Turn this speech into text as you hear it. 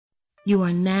You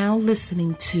are now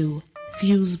listening to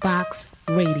FuseBox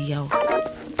Radio.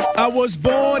 I was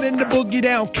born in the boogie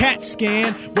down CAT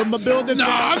scan with my building. No,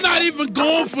 I'm not even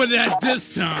going for that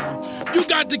this time. You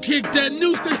got to kick that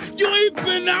new thing. You ain't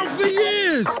been out for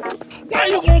years. Why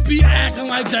you gonna be acting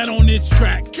like that on this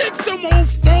track? Kick some old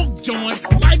folk joint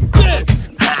like this.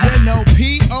 You know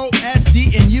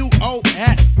P-O-S-D and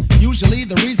U-O-S. Usually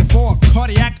the reason for a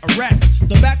cardiac arrest.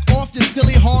 The back off the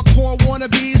silly hardcore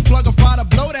wannabes. Plug a fire to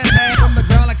blow that ass from the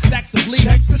ground like stacks of leaves.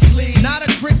 Check the sleeve. Not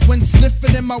a trick when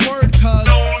sniffing in my word, cuz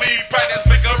only practice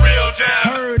make a real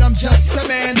jam. Heard I'm just a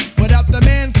man without the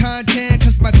man content.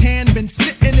 Cause my tan been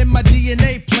sitting in my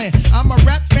DNA plan. I'm a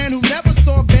rap fan who never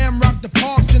saw Bam rock the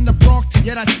parks in the Bronx.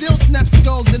 Yet I still snap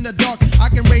skulls in the dark. I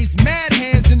can raise mad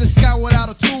hands in the sky without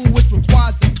a tool, which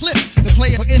requires a clip. The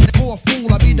player in for a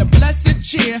fool. I be the blessed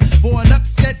cheer for an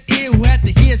upset ear who had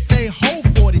to hear say ho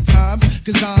 40 times.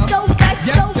 Cause I'm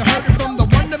yep, you heard it from the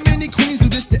one of many queens who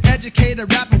just the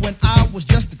educated rapper when I was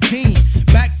just a teen.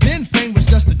 Back then fame was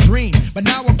just a dream, but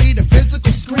now I be the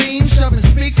physical scream, shoving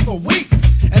speaks for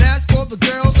weeks. And as for the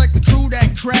girls like the crew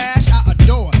that crash, I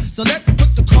adore. So let's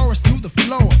put the chorus to the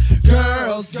floor.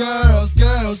 Girls, girls,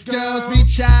 girls, girls,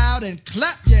 reach out and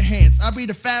clap your hands. I'll be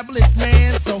the fabulous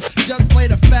man, so just play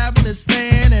the fabulous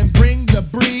fan and bring the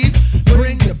breeze,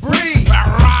 bring the breeze.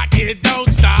 Rock it,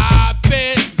 don't stop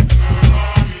it.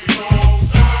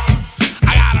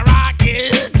 I gotta rock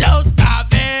it, don't stop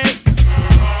it.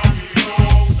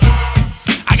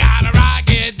 I gotta rock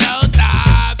it, don't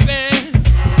stop it.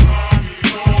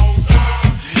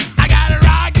 I gotta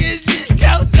rock it,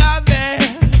 don't stop it.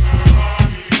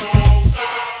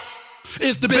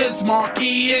 It's the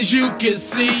Bismarcky, as you can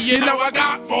see. You know I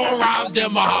got more rhymes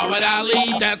than Muhammad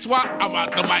Ali. That's why I'm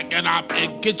at the mic and I'm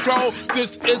in control.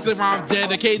 This is a rhyme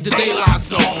dedicated to De La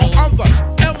Soul. I'm the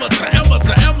Emerson,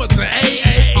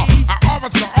 A.A.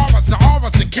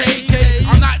 Officer, K.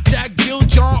 I'm not Jack Gill,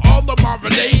 John, or the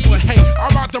Marvin A. But hey,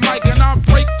 I'm at the mic and I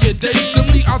break your day. The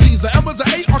B.I.C.'s the Emerson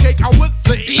A. Okay, I'm with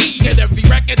the E. And every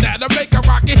record that I make, I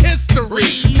rock in history.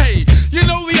 Hey, you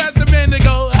know we had the man to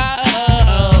go,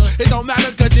 it don't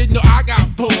matter cause you know I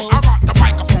got pulled. I rock the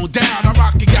microphone down, I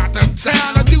rock it got the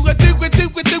sound. I do it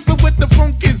with the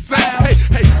funky sound.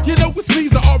 Hey, you know it's me,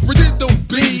 the original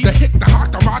B. The hit, the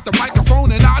rock, I rock the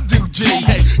microphone and I do G.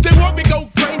 Hey, they want me go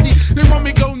crazy, they want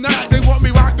me go nuts. They want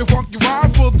me rock the funky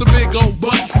rhyme for the big old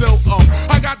butt. So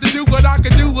I got to do what I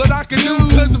can do,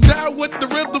 cause I'm down with the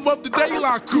rhythm of the De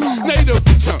La crew. Native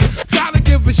tongue, gotta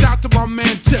give a shout to my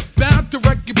man Tip. Bound to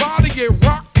wreck your body and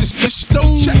rock this shit. So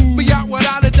check me out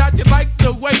without a doubt, you like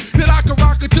the way that I can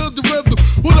rock it to the rhythm.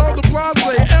 With all the blondes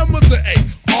say Emerson A,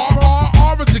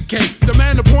 R to K. The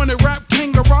man appointed rap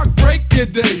king of rock, break your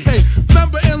day. Hey,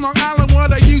 remember in Long Island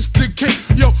what I used to kick?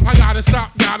 Yo, I gotta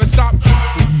stop.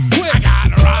 Quick. I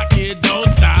gotta rock it,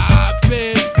 don't stop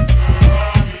it.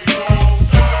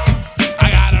 I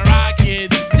gotta rock it,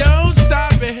 don't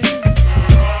stop it.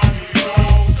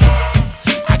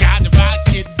 I gotta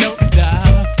rock it, don't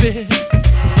stop it.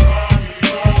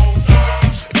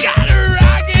 Gotta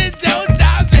rock it, don't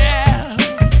stop it.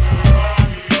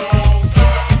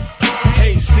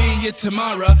 Hey, see you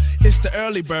tomorrow. It's the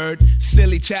early bird.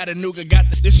 Silly Chattanooga got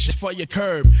this shit for your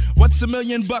curb. What's $1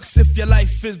 million if your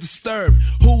life is disturbed?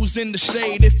 Who's in the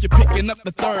shade if you're picking up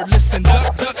the third? Listen,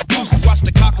 duck, goose. Watch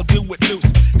the cockle do it loose.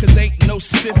 Cause ain't no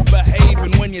stiff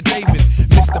behaving when you're David.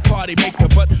 Mr. Party Maker,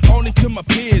 but only to my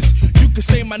peers. You can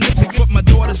say my nigga, but my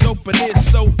daughter's open ears.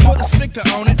 So put a sticker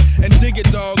on it and dig it,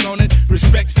 dog on it.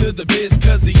 Respects to the biz,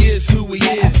 cause he is who he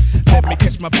is. Let me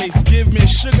catch my pace, give me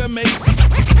sugar mace.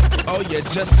 Oh, you're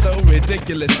just so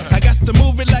ridiculous. I got to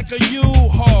move it like a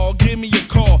U-Haul. Give me a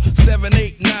call,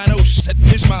 7890. Shit,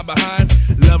 bitch, my behind.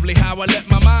 Lovely how I let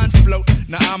my mind float.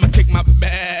 Now I'ma take my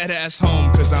badass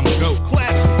home, cause I'm a GOAT.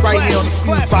 Classic. Right here on the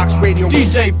FuseBox Radio.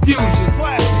 DJ Fusion.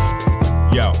 Classic.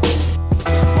 Yo.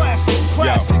 Classic.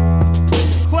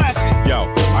 Yo,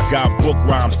 I got book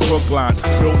rhymes, crook lines,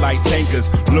 built like tankers.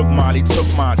 Look, Molly took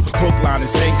mine, hook, line, and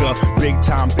sinker. Big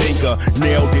time thinker,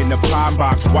 nailed in the pine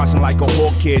box. Watching like a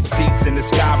hawk kid, seats in the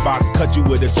skybox. Cut you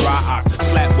with a dry ox,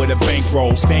 slap with a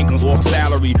bankroll. Stankers off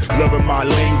salary, loving my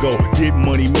lingo. Get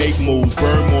money, make moves,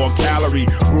 burn more calorie.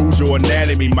 Bruise your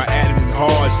anatomy, my atoms is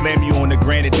hard. Slam you on the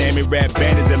granite, damn it, rap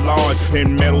bandits at large.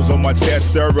 Pin medals on my chest,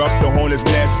 stir up the hornet's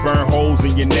nest. Burn holes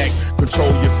in your neck,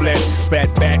 control your flesh,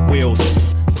 fat back wheels.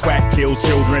 crack kills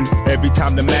children. Every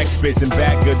time the Mac spits in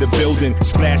back of the building,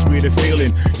 splash me the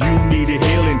feeling. You need a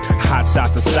healing. Hot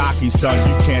shots of sake, son.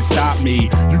 You can't stop me.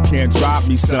 You can't drop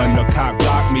me, son. The cock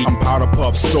block me. I'm powder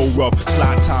puff, so rough.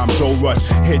 Slot time, dough rush.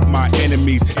 Hit my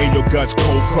enemies. In your guts,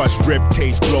 cold crush. Rib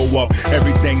cage, blow up.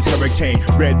 Everything's hurricane.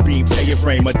 Red beam, tear your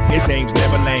frame. His name's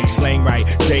never lame. Slang right.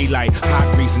 Daylight.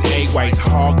 Hot grease and egg whites.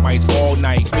 Hog mites all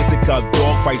night. Fisticuffs,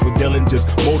 dog fights with Dillingers.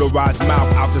 Motorized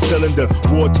mouth out the cylinder.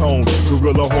 War tone.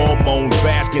 Gorilla hormones.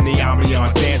 Bask in the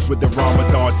ambiance. Dance with the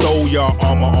Ramadan. Throw your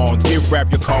armor on. Give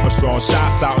rap your karma strong.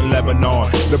 Shots out in Lebanon.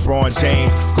 LeBron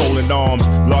James. Golden arms.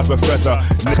 Large professor.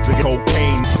 Nigga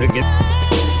cocaine. Singing.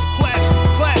 Classic,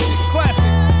 classic,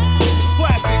 classic,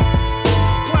 classic,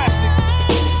 classic,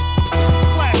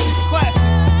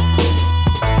 classic,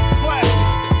 classic,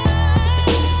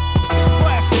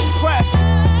 classic, classic,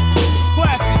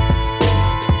 classic.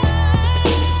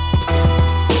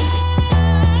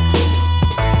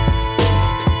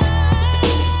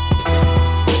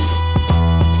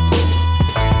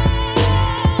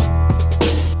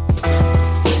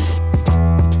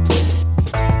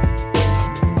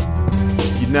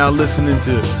 Now listening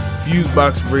to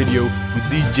FuseBox Radio with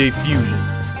DJ Fusion.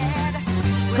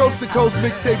 Coast to Coast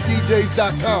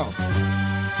MixtapeDJs.com.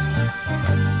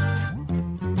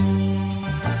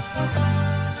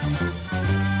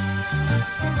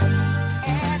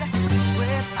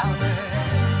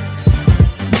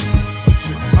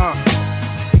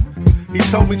 He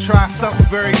told me try something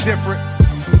very different,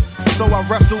 so I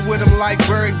wrestled with him like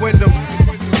Barry Windham.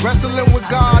 Wrestling with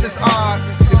God is odd.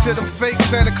 Into the fake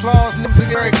Santa Claus, niggas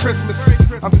Merry Christmas.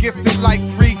 I'm gifted like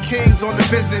 3 kings on the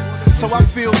visit, so I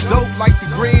feel dope like the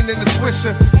green in the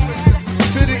Swisher.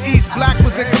 To the east, Black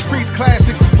was in Caprice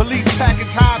Classics. Police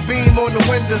package, high beam on the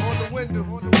window.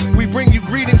 We bring you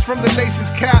greetings from the nation's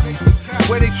cap,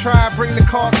 where they try to bring the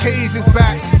Caucasians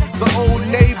back. The old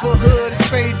neighborhood is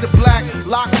fade to black.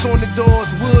 Locks on the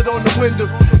doors, wood on the window.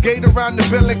 Gate around the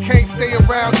building, can't stay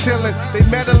around chillin'. They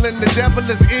meddling, the devil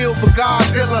is ill, but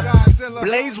God's iller.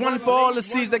 Blaze one for all the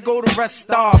seas that go to rest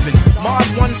starving. Mars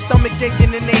one stomach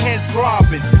aching and they heads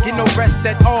throbbing. Get no rest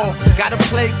at all. Gotta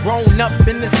play grown up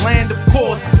in this land, of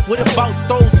course. What about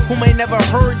those who may never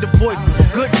heard the voice? For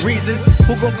good reason.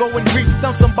 Who gon' go and reach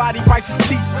them? Somebody righteous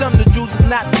teach them. The Jews is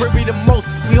not privy to most.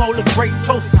 We hold a great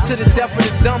toast to the deaf and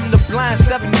the dumb, the blind.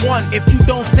 7-1. If you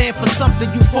don't stand for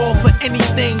something, you fall for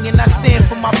anything. And I stand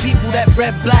for my people, that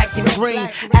red, black, and green.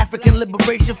 African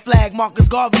liberation flag Marcus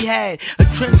Garvey had. A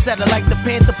trendsetter like the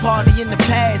Panther Party in the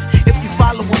past. If you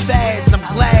follow with fads, I'm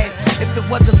glad. If it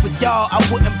wasn't for y'all, I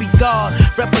wouldn't be God.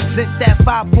 Represent that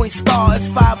 5-point star. It's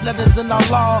 5 letters in our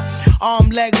law. Arm,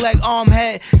 leg, arm,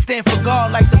 head. Stand for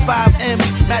God like the 5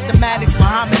 M's. Mathematics,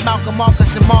 Muhammad, Malcolm,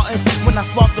 Marcus, and Martin. When I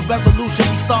spark the revolution,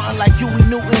 we starting like Huey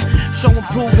Newton. Show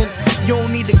improving. You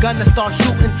don't need a gun to start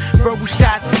shooting. Verbal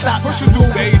shots to stop. Pushing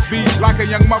through days be like a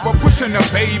young mother pushing a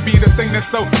baby. The thing that's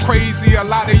so crazy, a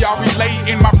lot of y'all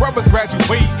relating. My brother's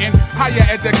graduating. Higher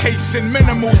education,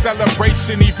 minimal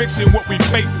celebration. Eviction, what we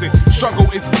facing. Struggle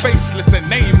is faceless and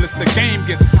nameless. The game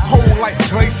gets cold like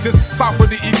glaciers. South of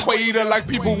the equator like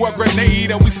people were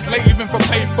Grenada. We slaving for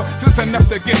paper just enough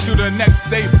to get to the next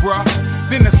day, bruh.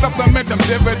 Then to supplement them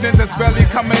dividends that's barely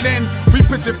coming in. We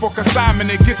pitching for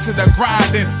consignment and get to the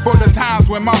grinding. For the times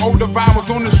when my older vine was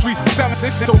on the street selling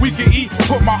shit so we can eat.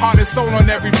 Put my heart and soul on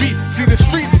every beat. See the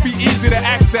streets be easy to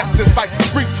access just like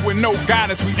freaks with no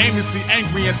guidance. We aimlessly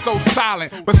angry and so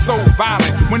silent, but so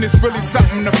violent. When it's really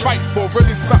something to fight for,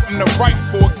 really something to fight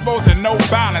for. Exposing no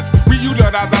violence. We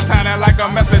utilize our talent like a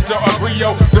messenger of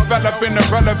Rio. Developing a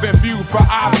relevant view for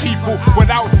our people.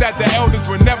 Without that, the elders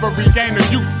would never regain the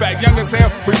youth back. Young as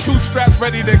hell with 2 straps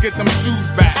ready to get them shoes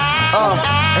back.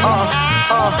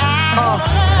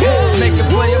 Make a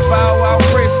play of our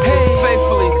wrist,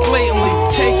 faithfully, blatantly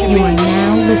taking You are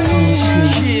now listening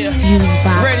to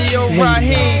FuseBox Radio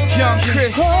Raheem, Young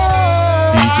Chris.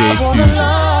 DJ Fusion.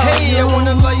 Hey, I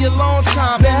wanna love you a long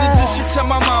time. Introduce you to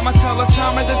my mom, I tell her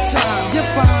time at the time. You're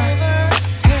fine.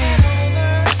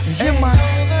 Hey, you're mine.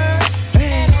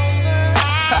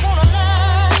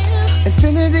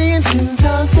 Infinity and 10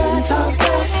 times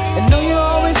that. And know you're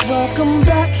always welcome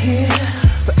back here.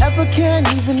 Forever can't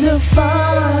even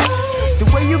define the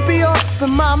way you be up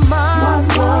in my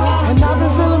mind. And I've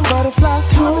been feeling butterflies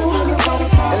too.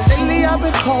 And lately I've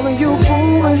been calling you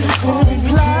boo. And sending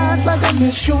replies like I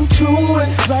miss you too.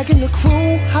 And bragging the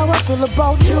crew how I feel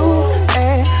about you.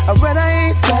 And I read I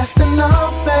ain't fast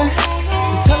enough. And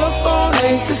the telephone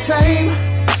ain't the same.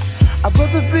 I'd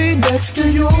rather be next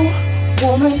to you,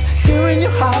 woman, hearing you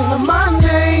holler my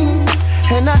name.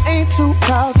 and I ain't too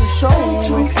proud to show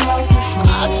it.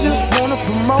 I just wanna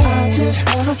promote it.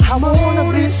 I wanna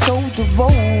be so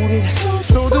devoted,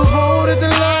 so devoted to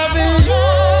loving you.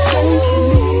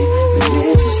 Faithfully,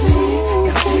 religiously,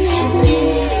 affectionately.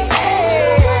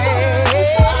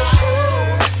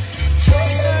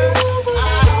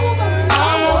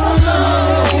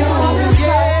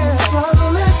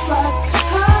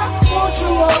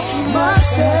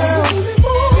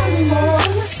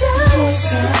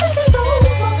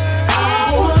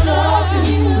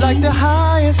 Like the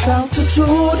highest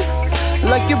altitude,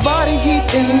 like your body heat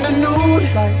in the nude,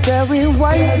 like Barry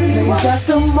White lays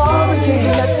after Morgan.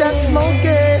 Let that smoke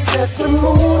it set the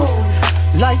mood.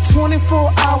 Like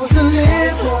 24 hours to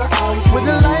live, with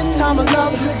a lifetime of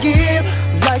love to give.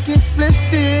 Like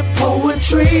explicit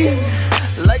poetry,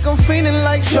 like I'm feeling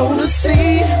like shoulder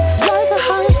sea. Like a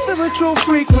high spiritual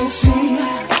frequency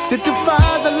that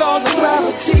defies the laws of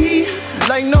gravity.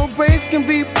 Like no brakes can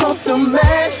be pumped to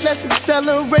mash. Let's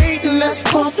accelerate and let's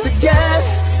pump the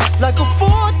gas. Like a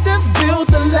fort that's built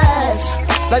to last.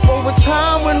 Like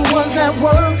overtime when one's at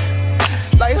work.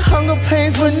 Like hunger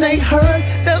pains when they hurt.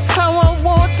 That's how I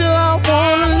want you, I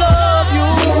wanna love you.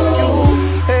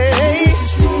 Hey,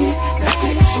 kissing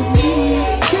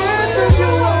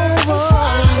you over and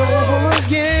over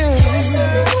again.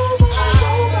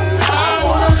 I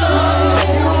wanna love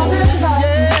you. This life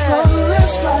is struggle and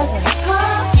strife. I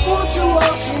want you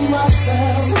all to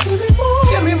myself. So give me more,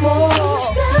 give me more. I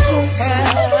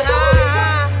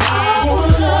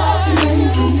wanna love you.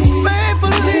 Faithfully,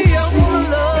 I wanna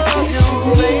love you,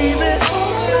 baby.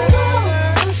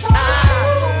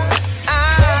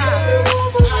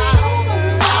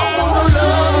 I wanna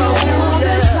love you.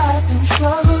 This life through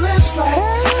struggle and strife.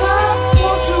 I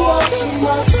want you all to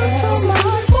myself.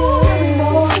 So give me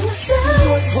more.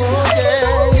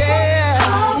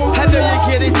 I know you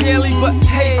get it daily, but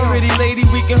hey, pretty lady,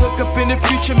 we can hook up in the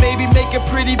future, maybe make a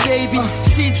pretty baby.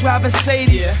 She driving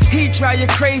Sadies, he drive you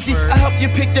crazy. I help you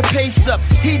pick the pace up.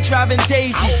 He driving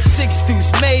Daisy, 6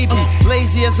 deuce maybe.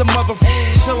 Lazy as a mother,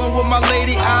 chilling with my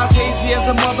lady, eyes hazy as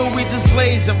a mother. We just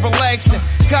blazing, relaxing.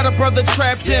 Got a brother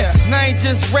trapped in. And I ain't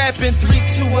just rapping. 3,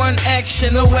 2, 1,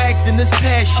 action. No acting, this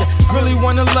passion. Really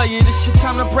wanna love you. This your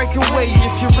time to break away.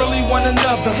 If you really want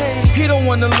another, he don't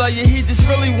wanna love you. He just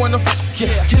really wanna f you.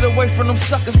 Get away from them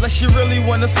suckers, unless you really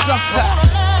wanna suffer.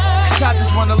 Cause I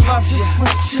just wanna love you.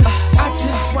 I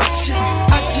just want you.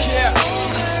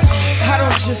 I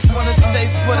don't just wanna stay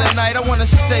for the night. I wanna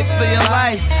stay for your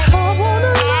life. I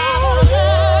wanna love you.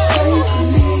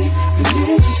 Faithfully,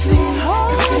 religiously,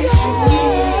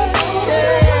 affectionately.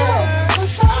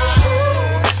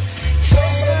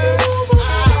 Kissing you over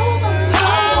and over. I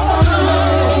wanna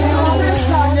love you. This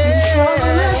life through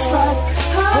struggle and strife.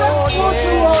 I want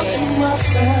you all to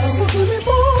myself. So give me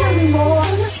more, give me more.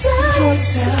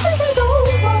 Yourself. Take it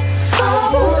over. I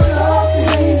wanna love you.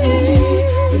 Faithfully,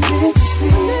 religiously,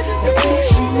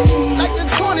 affectionately. Like the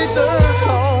 23rd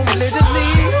song, religiously.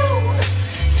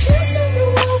 Kissing you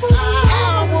over.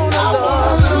 I wanna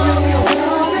love you.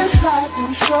 This life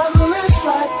through struggle and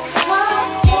strife. I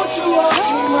want you all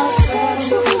to myself.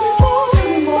 So give me more, give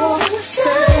me more.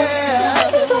 Yourself.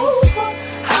 Take it over.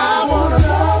 I wanna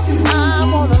love you. I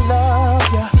wanna love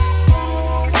you.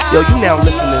 Yo, you now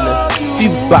listening to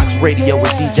FuseBox Radio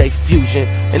with DJ Fusion,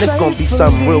 and it's gonna be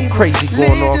something real crazy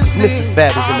going on, cause Mr.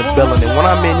 Fab is in the building, and when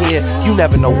I'm in here, you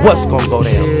never know what's gonna go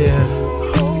down. Yeah.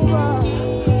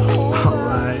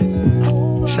 Alright.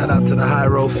 Shout out to the High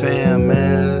Road fam,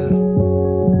 man.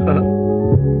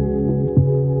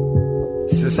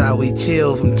 This is how we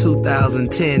chill from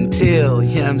 2010 till,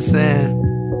 you know what I'm saying?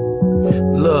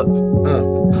 Look,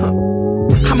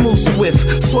 I move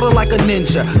swift, sorta like a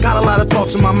ninja. Got a lot of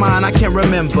thoughts in my mind I can't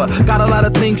remember. Got a lot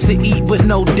of things to eat with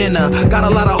no dinner. Got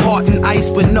a lot of heart and ice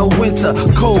with no winter.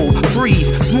 Cold, freeze,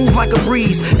 smooth like a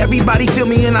breeze. Everybody feel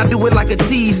me and I do it like a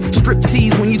tease. Strip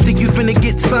tease when you think you finna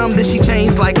get some. Then she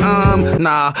changed like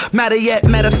nah. Matter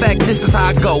of fact, this is how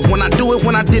I go. When I do it,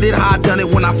 when I did it, how I done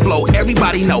it, when I flow.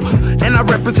 Everybody know. And I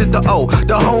represent the O,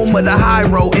 the home of the high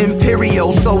road,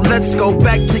 Imperial. So let's go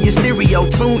back to your stereo,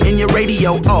 tune in your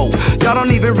radio. Oh, y'all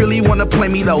don't even really wanna play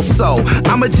me though, so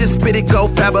I'ma just spit it, go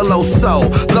fabuloso.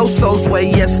 Low soul's way,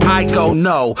 yes I go,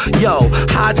 no. Yo,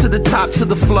 high to the top, to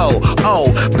the flow.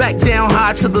 Oh, back down,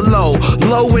 high to the low.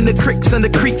 Low in the cricks and the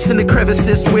creeks and the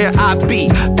crevices where I be.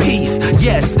 Peace,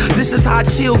 yes, this is how I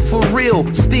chill for real.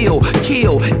 Still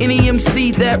kill any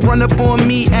MC that run up on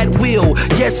me at will.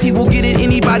 Yes, he will get it,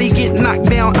 anybody get knocked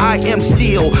down, I am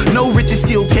still. No Richard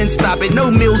Steele can stop it, no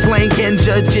Mills Lane can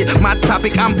judge it. My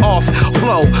topic, I'm off,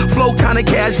 flow kinda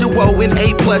casual, duo and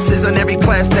A pluses in every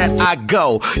class that I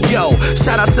go. Yo,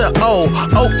 shout out to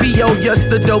OPO, yes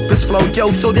the dopest flow. Yo,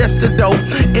 so that's the dope,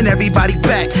 and everybody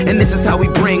back. And this is how we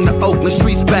bring the Oakland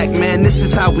streets back, man. This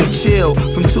is how we chill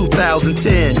from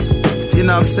 2010. You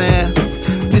know what I'm saying?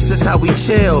 This is how we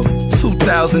chill,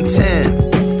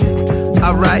 2010.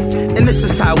 Alright, and this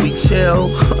is how we chill.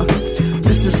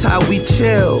 This is how we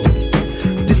chill.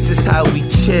 This is how we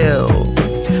chill.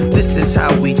 This is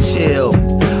how we chill.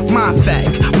 My fact,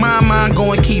 my mind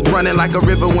going keep running like a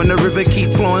river when the river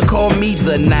keep flowing. Call me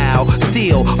the Nile.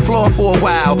 Still flowing for a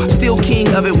while. Still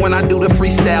king of it when I do the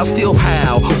freestyle. Still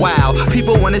how? Wow.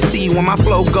 People wanna see when my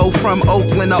flow go from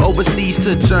Oakland or overseas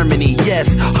to Germany.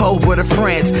 Yes, over to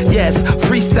France. Yes,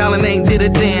 freestyling ain't did a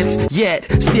dance yet.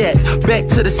 Back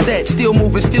to the set. Still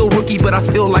moving, still rookie, but I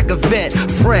feel like a vet.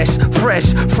 Fresh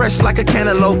like a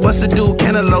cantaloupe. Bust a dude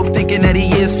cantaloupe thinking that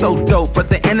he is so dope. But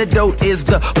the antidote is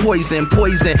the poison.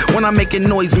 When I'm making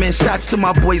noise, man, shots to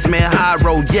my boys, man, high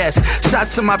road, yes.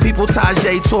 Shots to my people,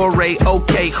 Tajay, Torre,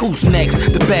 okay, who's next?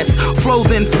 The best, flow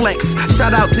then flex.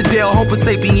 Shout out to Dale, Homo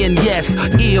Sapien, yes.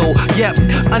 Ill, yep,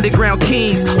 underground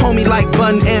kings, homie like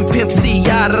Bun and Pimp C,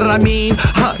 yada I mean?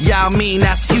 Yeah, I mean,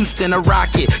 that's Houston, a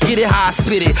rocket. Get it high,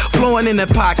 spit it, flowing in the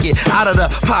pocket, out of the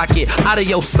pocket, out of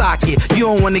your socket. You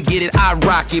don't wanna get it, I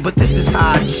rock it, but this is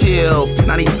how I chill.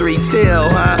 93 till,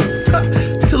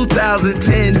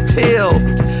 2010 till.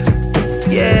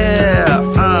 Yeah,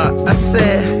 I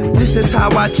said, this is how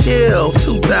I chill,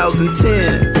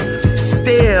 2010.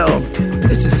 Still,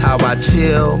 this is how I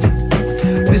chill.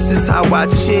 This is how I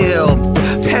chill.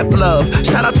 Pep love,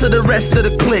 shout out to the rest of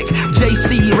the clique.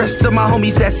 JC, rest of my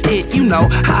homies, that's it. You know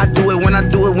how I do it when I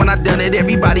done it.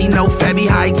 Everybody know Fabby,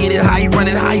 how I get it, how you run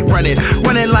it.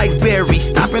 Running like Barry,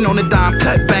 stopping on the dime,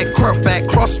 cut back,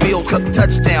 crossfield,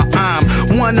 touchdown.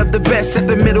 I'm one of the best at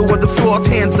the middle of the floor.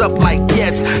 Hands up like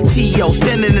yes, T.O.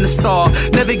 standing in the star.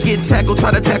 Never get tackled,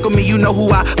 try to tackle me, you know who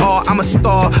I are. I'm a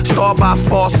star by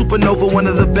far, supernova, one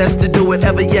of the best to do it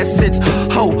ever. Yes, it's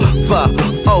Hova.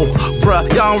 Oh, bruh,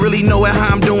 y'all don't really know what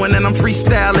how I'm doing, and I'm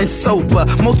freestyling sober.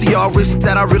 Most of y'all wish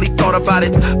that I really thought about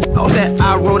it. All that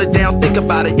I wrote it down, think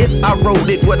about it. If I wrote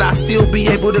it, would I still be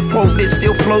able to quote it?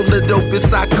 Still flow the dopest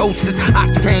psychosis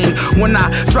octane when I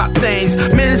drop things.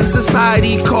 Menace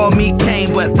society call me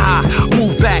Kane, but I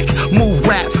move back, move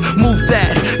rap, move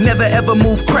that. Never ever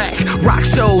move crack. Rock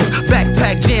shows,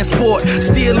 backpack, jam sport.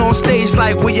 Still on stage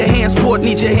like where your hands port.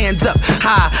 Need your hands up,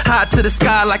 high to the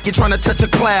sky like you're trying to touch a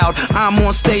cloud. I'm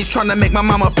on stage trying to make my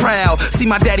mama proud. See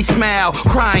my daddy smile,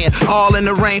 crying, all in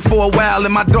the rain for a while.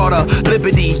 And my daughter,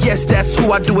 Liberty, yes, that's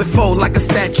who I do it for, like a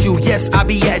statue. Yes, I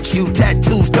be at you,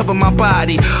 tattoos cover my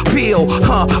body. Peel,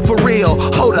 for real,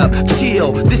 hold up,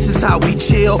 chill. This is how we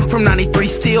chill, from 93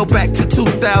 still back to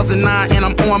 2009. And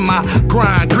I'm on my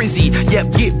grind, Grizzy,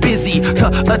 yep, get busy,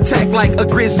 attack like a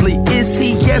grizzly. Is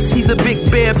he? Yes, he's a big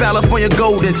bear, California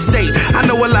Golden State. I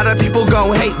know a lot of people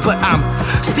gon' hate, but I'm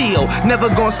still never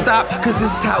gonna stop, cause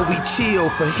this is how we chill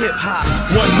for hip hop.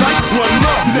 One night, one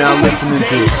love. Now listening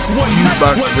to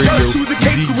FuseBox Radio with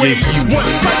DJ Fuse.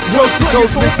 Coast to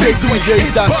coast,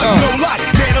 MixtapeDJs.com. No lie,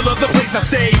 man, I love the place I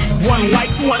stay. One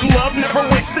life, one love, never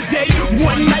waste a day.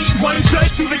 One night, one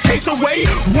judge, threw the case away.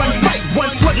 One fight, one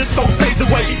sludge, so fades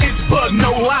away. It's bug,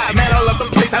 no lie, man, I love the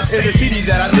place I stay. In the city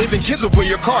that I live in, kids will pull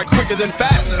your card quicker than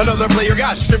fast. Another player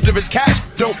got stripped of his cash.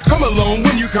 Don't come alone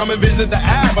when you come and visit the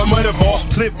app. I might have all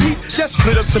live peace, just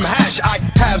lit up some hash. I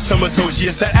have some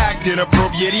associates that act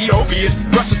inappropriate, obvious.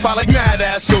 Rush the spot like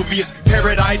mad-ass Soviets.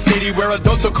 Paradise City where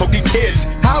adults are coking kids.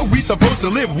 How we supposed to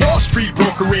live? Wall Street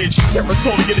brokerage. Terror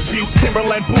get disputes,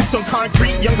 Timberland boots on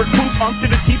concrete. Young recruits armed to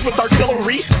the teeth with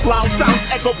artillery. Loud sounds,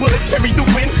 echo bullets carry the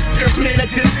wind. Fierce men at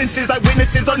distances,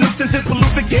 eyewitnesses are nuisances,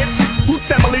 pollute the kids. Whose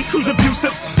families choose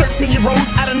abusive.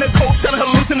 13-year-olds out in the cold selling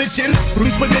hallucinogens.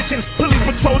 Police positions, police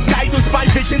patrols, guys with spy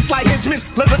vision, sly henchmen,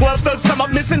 leather glove thugs, some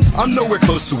I'm missing. I'm nowhere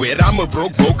close to it, I'm a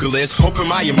broke vocalist. Hoping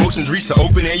my emotions reach the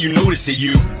open air, you notice it.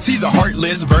 You see the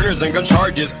heartless burners and gun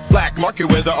charges. Black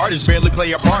market where the artists barely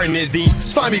play a part in it. The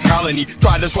slimy colony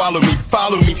try to swallow me,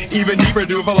 follow me even deeper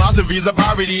to philosophies of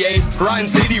poverty. A rotten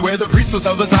city where the priest will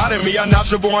sell the side of me. A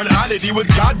natural-born oddity with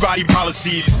God body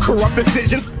policies. Corrupt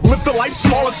decisions, live the life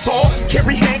small as tall.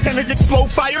 Carry handgunners,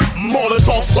 explode fire. Maulers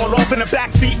all start off in the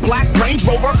backseat. seat, black Range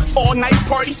Rover. All night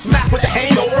party, smack with the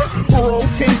hangover. Roll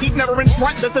 10 deep, never in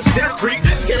front, does a center creep.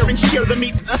 Tear and shear the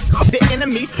meat of the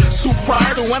enemies. Two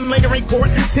prior to one later in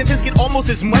court. Sentence get almost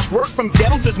as much work from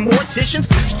devils as morticians.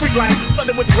 Street line,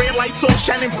 flooded with red lights, all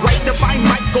shining bright. Divine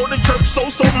might go to church, so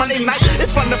Monday night.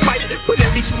 It's fun to fight, but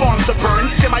every spawns to burn.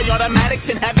 Semi-automatics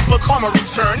and havoc, but karma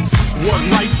returns. One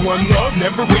life, one love,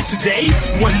 never waste a day.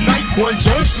 One night, one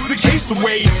judge, threw the case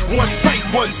away. One fight,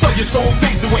 one slug, your soul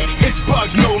fades away. It's bug,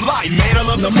 no lie, man, I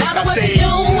love the place I stay.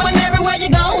 No matter what you do, and everywhere you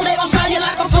go, they gon' try you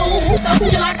like a fool.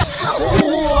 You like a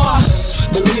fool.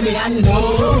 Believe me, I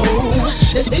know.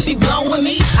 This bitch be blowing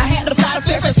me. I had to fly to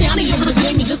Fairfax County in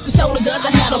Virginia just to show the judge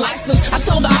I had a license. I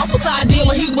told the officer I did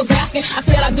when he was asking. I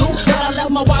said I do, but I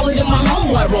left my wallet in my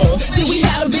homeboy room. See, we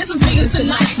had a business meeting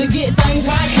tonight to get things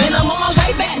right, and I'm on my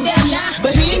way back there now.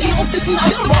 But he didn't give him $15.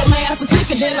 Just wrote my ass a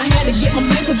ticket. Then I had to get my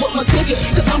business book my ticket,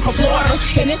 cause I'm from Florida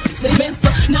and this shit's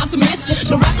expensive. Not to mention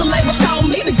the record label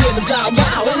told me to get a job.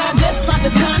 Wow, and I just signed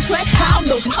this contract. How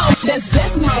the fuck? That's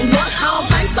just my work. I don't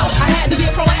think so. I had to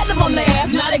get proactive on their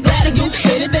ass. Now they glad to do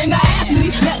anything I ask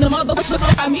me. Let the motherfuckers look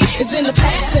at me. It's in the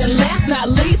past, and last not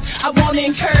least, I want to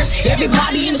encourage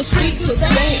everybody in the streets to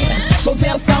stand.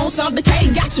 Hotel Stone, something K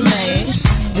got you, man.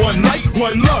 One night,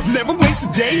 one love, never waste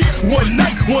a day. One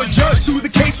night, one judge, threw the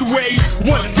case away.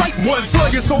 One fight, one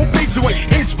slug, your soul fades away.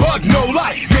 It's bug, no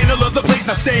lie, man, I love the place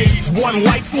I stay. One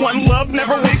life, one love,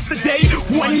 never waste a day.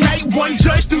 One night, one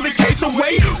judge, threw the case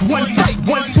away. One fight,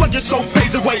 one slug, your soul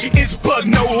fades away. It's bug,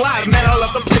 no lie, man, I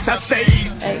love the place I stay.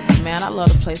 Hey, man, I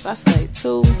love the place I stay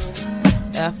too.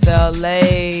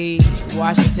 FLA,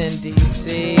 Washington,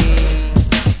 D.C.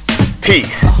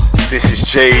 Peace. This is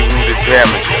J. Rue the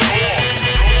Damager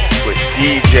with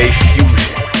DJ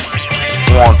Fusion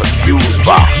on the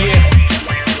FuseBox. Yeah.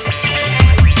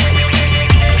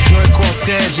 Joint called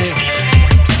Tangent.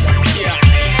 Yeah.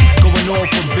 Going off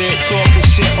a bit, talking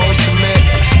shit ultimate.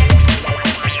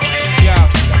 Yeah.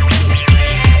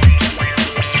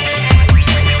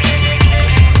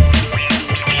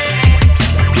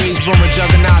 Greensboro and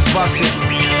Juggernauts bust it.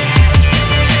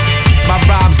 My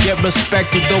rhymes get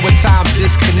respected, though at times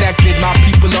disconnected. My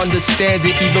people understand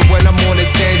it, even when I'm on a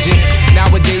tangent.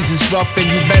 Nowadays it's rough and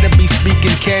you better be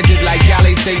speaking candid. Like y'all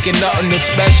ain't taking nothing,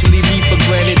 especially me for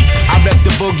granted. I rep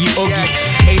the boogie oogie,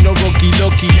 ain't no rookie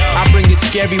lookie. I bring it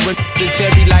scary when it's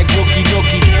heavy like Wookie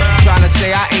Nookie. Tryna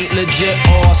say I ain't legit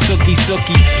or sookie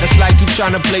sookie. That's like you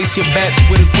tryna place your bets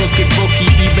with a crooked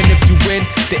bookie. Even if you win,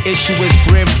 the issue is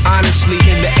grim. Honestly,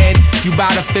 in the end, you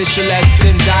bout official as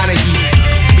Sin Donaghy.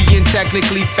 Being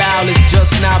technically foul is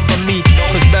just not for me,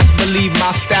 cause best believe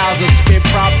my styles are spit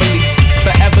properly.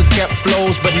 Forever kept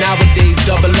flows, but nowadays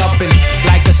double upping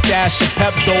like a stash of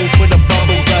Pepto for the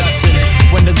bubble guts. And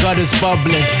when the gut is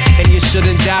bubbling, and you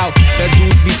shouldn't doubt that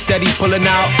dudes be steady pulling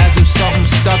out as if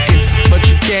something's stuck in. But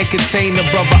you can't contain the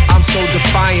brother, I'm so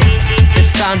defiant.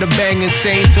 It's time to bang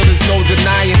insane till there's no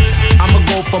denying. I'ma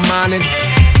go for mine and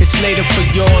it's later for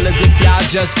y'all, as if y'all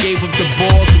just gave up the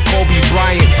ball to Kobe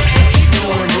Bryant.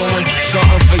 Doing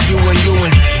something for you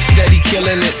and steady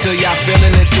killing it till y'all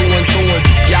feeling it through and through.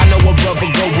 Y'all know a brother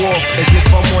go off as if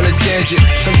I'm on a tangent.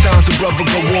 Sometimes a brother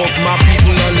go off, my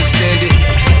people understand it.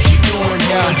 Doing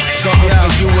something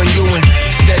for you and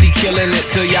steady killing it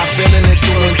till y'all feeling it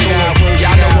through and through.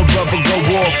 Y'all know a brother go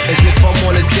off as if I'm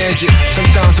on a tangent.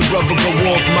 Sometimes a brother go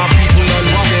off, my people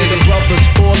understand it. Brothers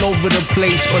all over the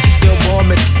place, but still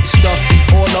bombing stuff be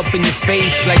all up in your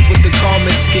face, like with the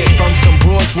comment skit from some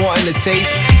broads wanting to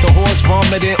taste the horse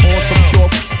vomiting on some pure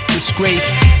disgrace.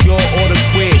 Your order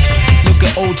quiz. Look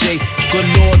at OJ, good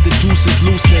lord, the juice is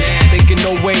loosened. Thinking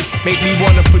no way, make me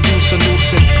wanna produce a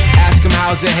nuisance. Ask him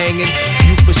how's it hanging,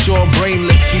 you for sure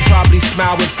brainless. He probably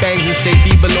smile with bangs and say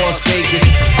Viva Las Vegas.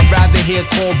 I'd rather hear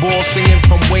cornball singing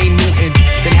from Wayne Newton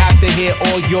than have to hear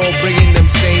all y'all bringing them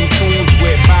same tunes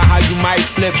with about how you might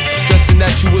flip, stressing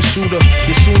that you a shooter.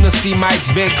 You sooner see Mike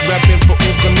Vick repping for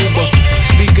Ookanuba.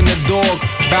 Speaking of dog,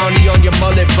 bounty on your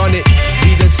mullet, run it.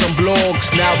 Reading some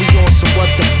blogs, now we on some what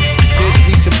the f*** this?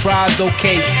 We surprised,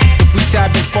 okay. If we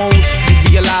tapping phones, we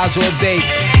realize all day,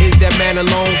 is that man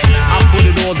alone? I put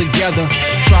it all together,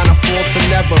 trying to fall to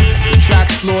never. The track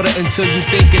slaughter until you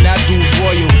thinking that dude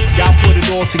royal. Y'all put it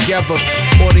all together,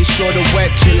 or they sure to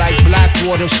wet you like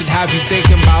Blackwater. Should have you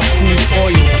thinking about crude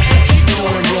oil.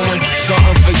 Doing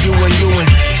something for you and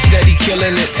steady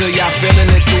killing it till y'all feeling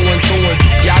it through and through.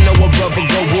 Y'all know a brother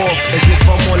go off as if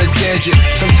I'm on a tangent.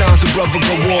 Sometimes a brother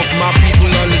go off, my people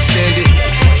understand it.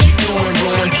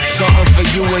 Doing something for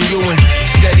you and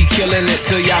steady killing it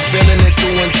till y'all feeling it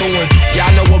through and through.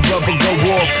 Y'all know a brother go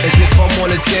off as if I'm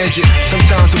on a tangent.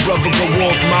 Sometimes a brother go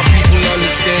off, my people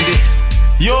understand it.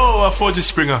 Yo, Forger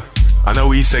Springer. I know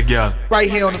we say girl. Right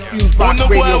here on the FuseBox no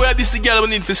Radio. boy, where this the girl, we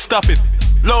need to stop it.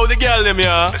 Low the girl them,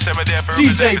 yeah.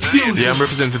 DJ Fuse. Yeah, I'm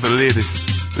representing for the ladies.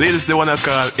 Ladies, they wanna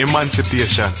call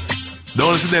emancipation.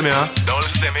 Don't listen to them, yeah. Don't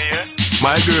listen to me, yeah.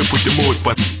 My girl put the mouth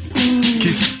on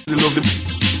kiss, they love the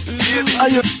baby. I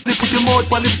hear they put the mouth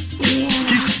on the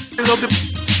kiss, they love the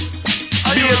baby.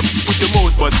 Put the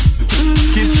mouth on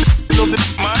kiss, they love the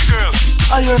my girl.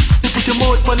 I hear they put the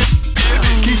mouth on the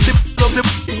kiss, they love the.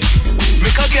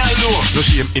 Make a girl know. No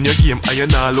shame in your game, and you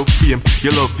nah look fame.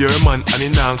 You love your man and he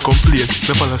nah complain.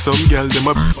 Me follow some girl, them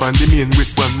a on the main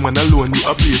with one man alone. You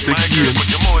a play sex game.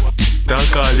 Don't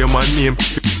call your man name.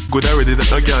 Good already that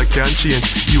no girl can change.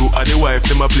 You are the wife,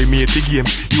 them a play mate the game.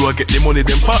 You a get the money,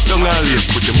 them pop down all late.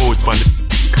 Put your mouth on it.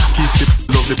 Kiss the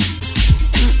love the.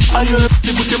 I hear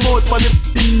they put your mouth on it.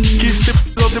 Kiss the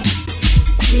love the.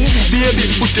 Baby,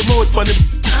 put your mouth on it.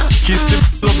 Kiss the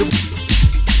love the.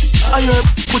 I hear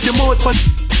put your mouth on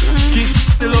kiss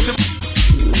the love them.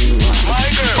 My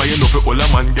girl. Why you know for all a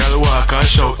man girl walk and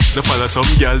shout. The follow some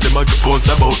girl them a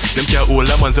bounce about. Them can't hold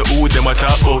a man say who them a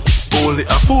talk about. Only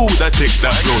a fool that take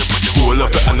that road. Hold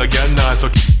up and no girl nah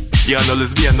suck. Yeah no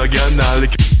lesbian no girl nah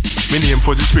lick. Me name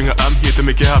for the Springer, I'm here to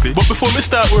make you happy. But before me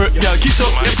start work, girl kiss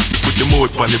up. Put your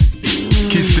mouth on it.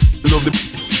 Kiss the love them.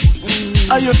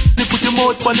 I hear they put your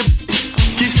mouth on it.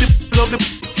 Kiss the love them.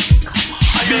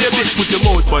 Baby, put your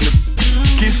mouth on it.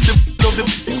 Kiss the love them.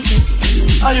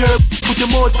 I hear put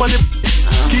your mouth on it.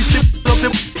 Kiss the love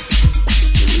them.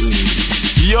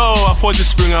 Yo, I for the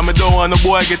spring and me don't want no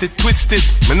boy get it twisted.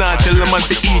 Me nah tell the man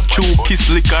to eat, chew, kiss,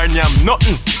 lick or yam,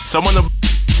 nothing. Some of the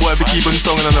boy be keeping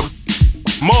tongue on the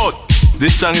mouth.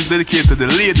 This song is dedicated to the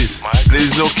ladies. It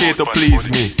is okay to please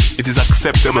me. It is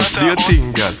acceptable. Do your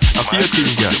thing, girl. I feel your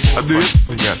thing, girl. I do your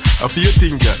thing, girl. I feel your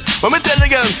thing, girl. But me tell the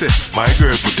girl, say, my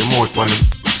girl, put your mouth on it.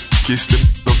 Kiss them,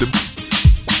 love them.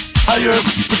 I hear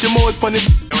put your mouth on it.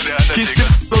 Kiss them,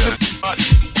 love them.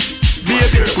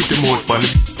 Baby, put your mouth on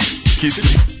it. Kiss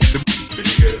them.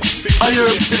 I hear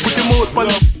put your mouth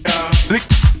on it. Lick,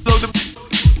 love them.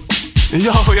 Yo,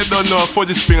 you don't know for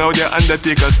the spring out there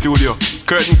Undertaker studio.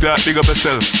 Curtain clock, big up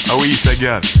yourself. How we say,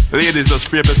 girl. Ladies, just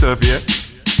free up yourself, yeah?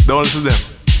 Don't listen to them.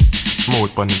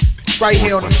 Mouth on it. Right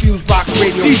here on the FuseBox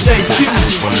Radio. DJ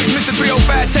Fuse. Mr.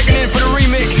 305 checking in for the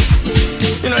remix.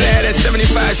 You know they had that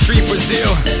 75 Street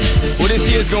Brazil. Well, this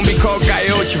year's gonna be called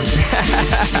Gaiocho.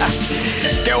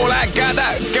 Que hola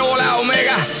gata, que hola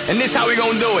omega. And this how we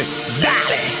gonna do it.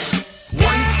 Dale. 1,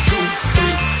 2,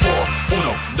 3, 4.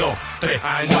 1, 2, 3.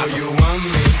 I know you want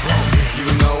me. You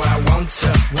know I want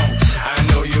ya. I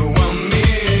know you want me.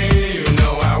 You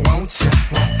know I want ya.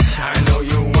 I know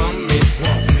you want me.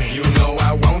 You know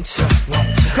I want ya.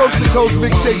 Coast to coast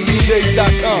mixtape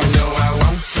DJs.com. You know I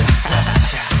want ya.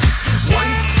 1,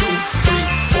 2, 3,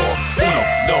 4. 1,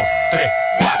 2, 3,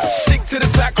 4. Stick to the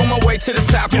track on my way to the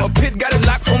top. A pit got it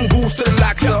locked from goose to the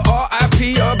locker.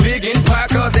 R.I.P. a big in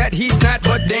Parker. That he's not,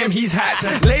 but damn he's hot.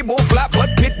 Label flop, but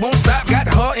Pit won't stop. Got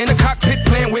her in the cockpit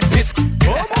playing with bits.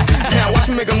 Now watch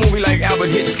me make a movie like Albert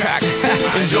Hitchcock.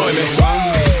 Enjoy me.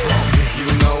 You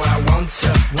know I want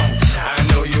ya. I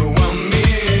know you want me.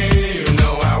 You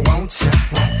know I want ya.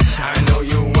 I know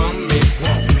you want me.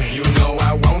 You know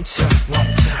I want ya.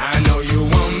 I know you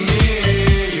want me.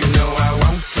 You know I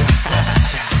want ya.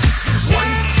 1,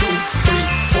 2, 3,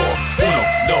 4. 1,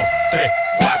 2, 3,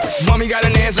 4. Mommy got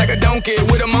an ass like a donkey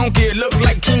with a monkey. Look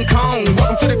like King Kong.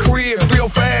 Welcome to the crib.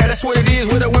 305. That's what it is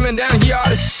with the women down here. All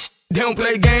the they don't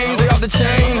play games, they off the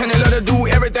chain. And they love to do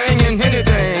everything and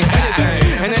anything.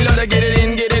 And they love to get it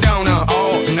in, get it on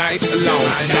all night long.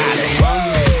 I know you want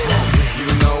me. You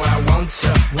know I want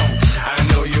ya. I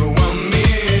know you want me.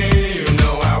 You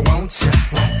know I want ya.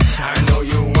 I know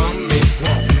you want me.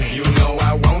 You know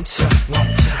I want ya.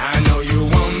 I know you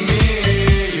want me.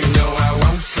 You know I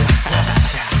want ya.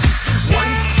 1,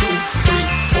 2, 3,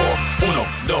 4. 1,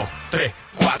 2, 3,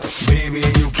 4. Baby,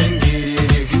 you can get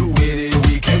it if you with it.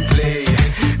 We can play.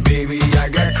 Baby, I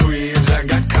got cribs, I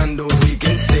got condos, we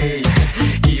can stay.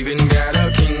 Even got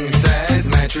a king size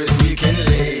mattress we can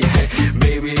lay.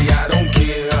 Baby, I don't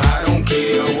care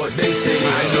what they say.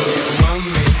 I know you want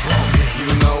me. You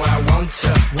know I want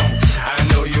ya. I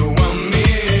know you want me.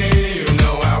 You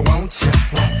know I want ya.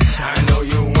 I know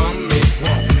you want me.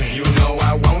 You know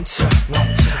I want ya.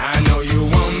 I know you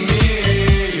want me.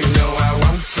 You know I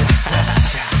want ya.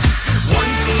 1,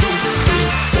 2, 3,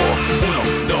 4. 1,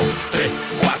 2, 3,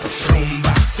 4.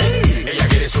 Rumba, sí. Ella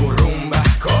quiere su rumba.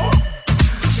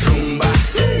 Rumba,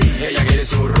 sí. Ella quiere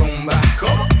su rumba.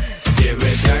 Si es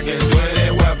verdad que tú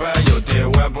eres guapa, yo te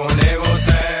voy a poner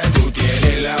gozar. Tú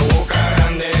tienes la boca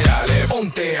grande, dale,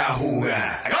 ponte a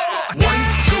jugar. 1, 2,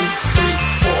 3,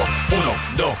 4. 1,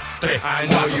 2, 3,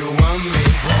 you want me.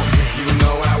 You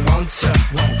know I want ya.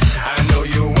 I know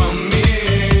you want me.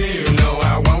 You know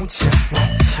I want ya.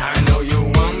 I know you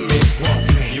want me.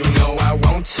 You know I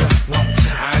want ya.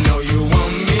 I know you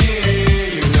want me.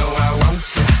 You know I want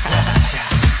ya.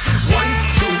 1,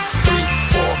 2, 3,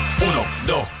 4. 1,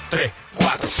 2, 3, 4.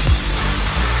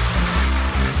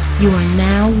 You are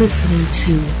now listening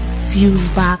to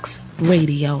FuseBox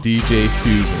Radio. DJ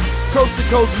Fusion. Coast to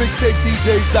Coast Mixtape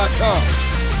DJs.com.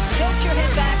 Tilt your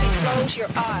head back and close your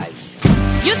eyes.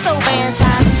 You so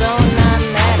fantastic, don't not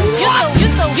matter.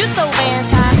 You so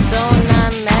fantastic, don't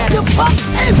not matter.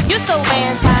 You so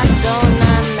fantastic, don't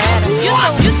not matter. You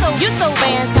so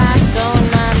fantastic, don't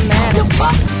not matter.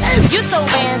 You so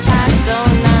fantastic,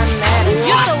 don't not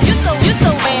matter. You so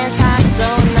fantastic,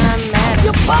 don't not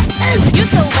matter. You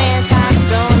so fantastic,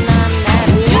 don't not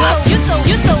matter. You so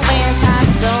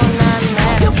fantastic, don't not matter.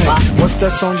 What's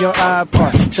that on your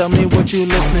iPod? Tell me what you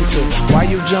listening to. Why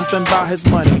you jumping about his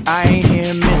money? I ain't hear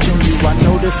him mention you. I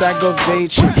know this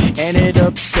aggravates you and it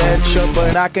upsets you,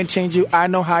 but I can change you. I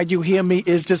know how you hear me.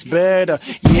 Is this better?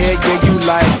 Yeah, you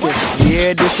like this.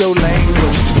 Yeah, this your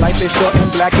language. Life is short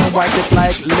and black and white, just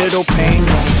like little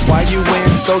penguins. Why you in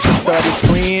social studies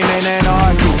screaming and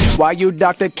arguing? Why you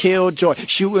Dr. Killjoy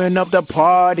shooting up the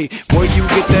party? Where you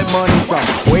get that money from?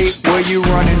 Wait, where you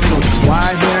running to?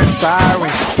 Why hearing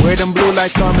sirens? Where them blue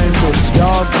lights coming to?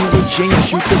 Dog, you a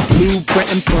genius, you could blueprint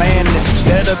and plan this.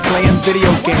 Better playing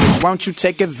video games, why don't you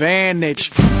take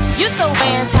advantage? You so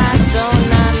fantastic, don't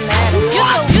not matter. You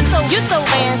so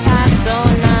fantastic,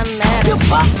 don't not matter.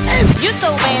 You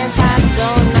so fantastic,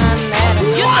 don't not matter.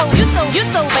 You so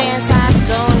fantastic,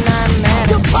 don't not matter. You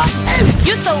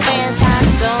so fantastic, don't not matter. You so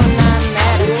fantastic, don't not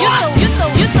matter. You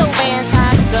so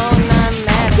fantastic, don't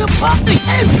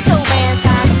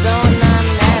not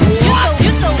matter.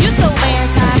 You so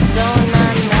fantastic, don't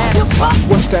not matter.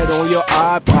 What's that on your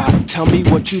iPod? Tell me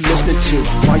what you listening to.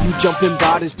 Why you jumping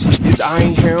by this t-shirts? I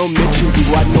ain't hear him mention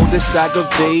you. I know this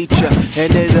aggravates ya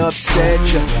and it upset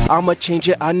ya. I'ma change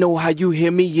it. I know how you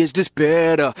hear me. Is this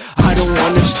better? I don't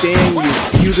understand you.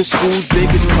 You the school's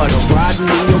biggest cutter, riding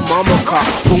in your mama car,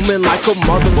 booming like a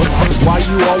motherfucker. Why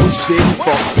you always bidding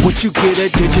for what you get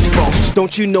at digits for?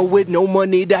 Don't you know with no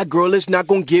money that girl is not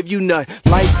gonna give you none?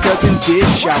 Life doesn't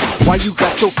dish out. Why you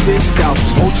got your fist out?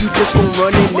 Oh, you just gon'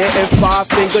 run in there and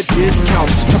 5-finger discount.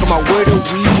 Talking about where the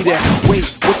weed at? Wait,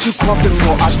 what you coughing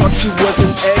for? I thought you was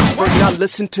an expert. Now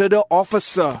listen to the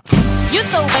officer. You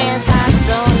so fantastic,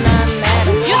 don't not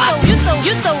matter. You so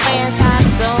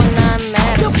fantastic, don't not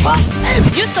matter. You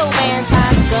so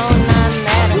fantastic, don't not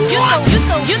matter. You so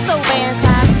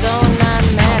fantastic, don't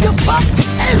not matter.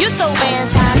 You so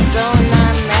fantastic, don't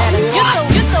not matter. You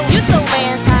so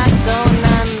fantastic, don't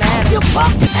not matter.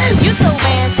 You so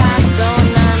fantastic,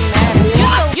 don't not matter.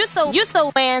 You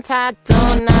so fantastic,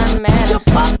 don't not matter.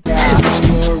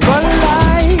 Run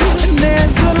light, and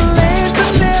there's a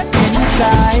lantern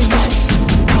inside.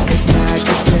 It's not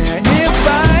just there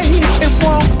nearby. It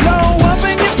won't blow up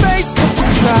in your face if you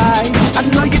try. I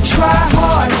know you try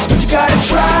hard, but you gotta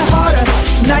try harder.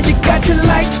 Now you got your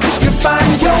light, you can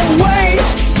find your way.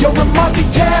 You're a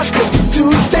multitasker, you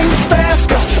do things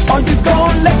faster. Or you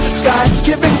gon' let your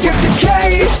God-given gift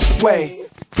decay. Wait.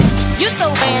 You so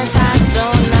fantastic,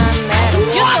 don't not matter.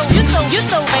 You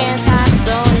so fantastic,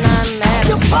 don't not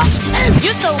matter.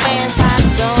 You so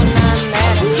fantastic, don't not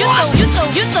matter. You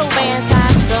so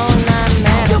fantastic, don't not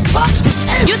matter.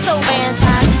 You so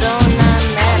fantastic, don't not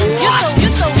matter. You so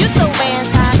fantastic,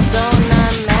 don't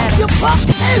not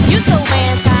matter. You so fantastic, don't not matter. You so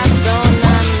fantastic, don't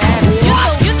not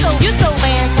matter. You so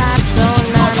fantastic, don't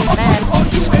not matter. You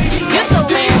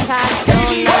so fantastic, don't not matter. You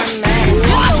so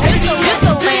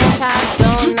fantastic,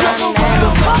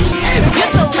 don't not matter.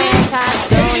 You so fantastic, don't not matter.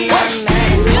 You so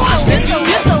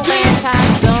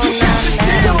fantastic, don't not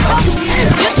matter.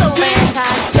 You so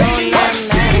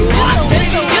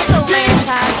fantastic,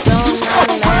 don't not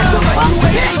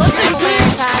matter. You so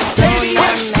fantastic, don't not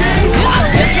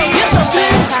matter. You so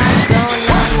fantastic, don't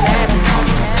not matter.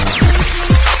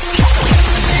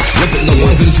 Ripping the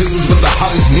ones and twos with the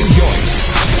hottest new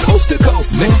joints. Coast to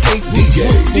coast mixtape DJ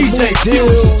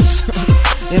Deals.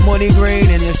 And money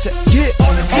green and it's get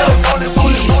on it, go on it,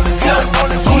 on it, on it, go on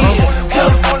it, on it, go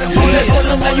on it, on it. Tell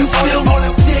them how you feel.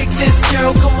 Dig this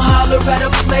girl, come holler at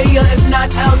a player. If not,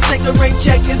 I'll take a rain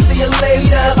check and see you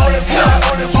later. On it, go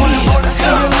on it, on it, on it, see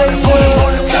you later.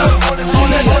 On it, go on it, on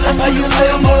it, that's how you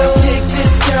feel. Dig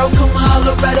this girl, come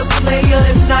holler at a player.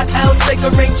 If not, I'll take take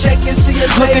a ring check and see you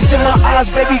later. Look into my eyes,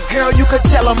 baby girl, you could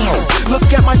tell I'm home. Look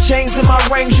at my chains and my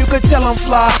rings, you could tell I'm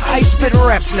fly. I spit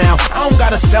raps now, I don't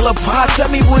gotta sell a pie.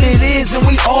 Tell me what it is and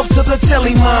we off to the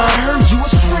telly, mine. I heard you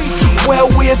was freaky.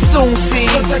 Well, we'll soon see.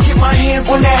 Once I get my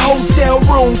hands on that hotel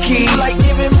room key, like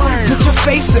giving mine. Put your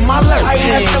face in my lurk. I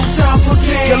have no time for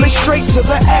games. Girl, it's straight to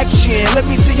the action. Let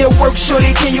me see your work,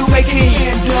 shorty. Can you make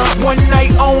it? One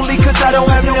night only, cause I don't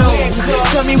have no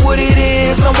handcuffs. Tell me what it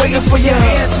is, I'm waiting for your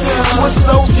answer. Twist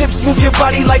those hips, move your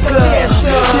body like a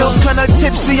dancer. Feels kinda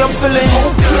tipsy, I'm feeling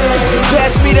okay.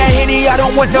 Pass me that Henny, I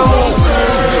don't want no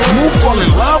move, fall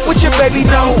in love with your baby,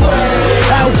 no.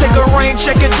 I'll take a rain,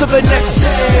 check it to the next day.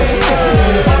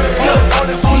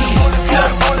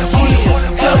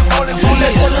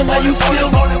 Tell them how you feel,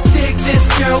 dig this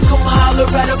girl, come holler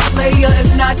at a player. If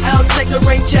not, I'll take a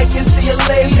rain check and see you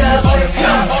later. Tell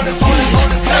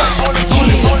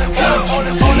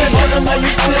them how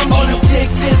you feel, dig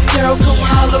this girl, come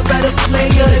holler at a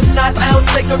player. If not, I'll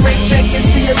take a rain check and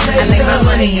see you later. I lay my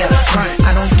money up front,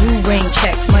 I don't do rain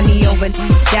checks. Money over,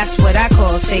 that's what I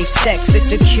call safe sex. It's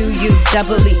the QUEE,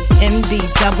 MD,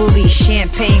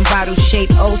 champagne bottle shape,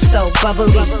 oh so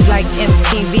bubbly. Like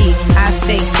MTV, I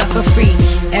stay sucker free.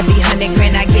 Every 100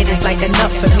 grand I get is like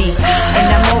enough for me. And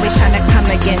I'm always trying to come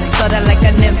again, sorta like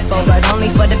a nympho, but only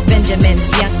for the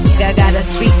Benjamins. Young I got a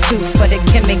sweet tooth for the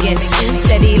Kim again.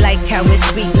 Said he like how it's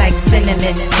sweet like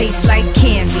cinnamon, tastes like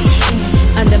candy.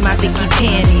 Under my Vicky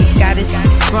panties, got his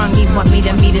wrong, he want me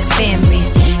to meet his family.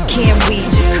 Can we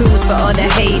just cruise for all the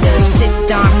haters? Sit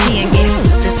down here and get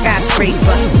the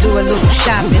skyscraper. Do a little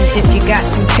shopping if you got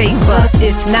some paper.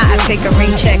 If not, I take a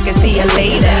rain check and see you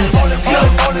later.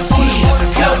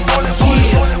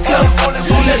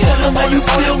 Tell them how you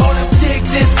feel, dig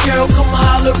this girl, come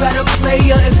holler at a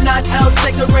player. If not, I'll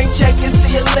take a rain check and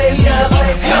see you later.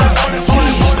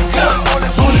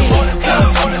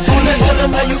 Tell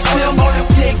them how you feel,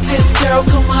 dig this girl,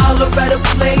 come holler at a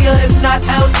player. If not,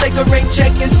 I'll take a rain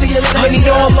check and see you later. Honey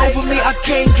all over me, I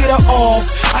can't get her off.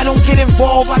 I don't get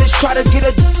involved, I just try to get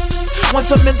her. Once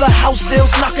I'm in the house,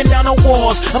 Dale's knocking down the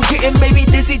walls. I'm getting baby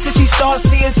dizzy till she starts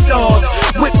seeing stars.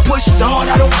 Whip push start,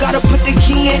 I don't gotta put the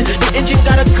key in. The engine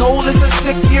got a cold, it's a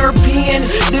sick European.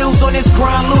 Dale's on his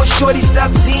grind, little shorty stop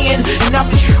seeing. And I've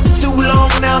been too long,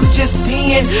 now I'm just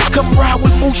peeing. Come ride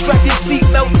with Moose, strap your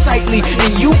seatbelt tightly.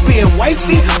 And you being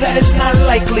wifey, that is not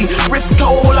likely. Wrist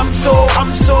cold, I'm so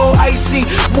icy.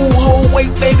 Move whole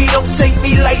weight, baby, don't take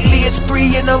me lightly. It's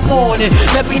 3 in the morning,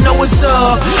 let me know what's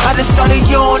up. I just started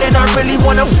yawning, I really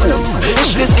wanna fool.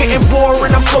 This shit is getting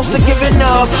boring, I'm close to giving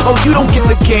up. Oh, you don't get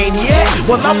the game yet?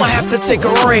 Well, I'ma have to take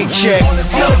a rain check. Tell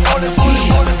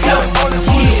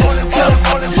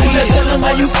them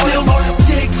how you feel,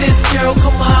 dig this girl,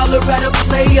 come holler at a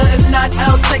player. If not,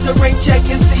 I'll take a rain check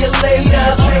and see you later.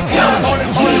 Tell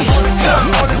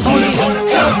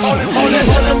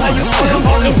them how you feel.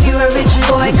 If you a rich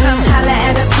boy, come holler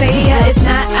at a player. If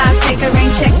not, I'll take a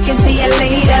rain check and see you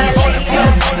later.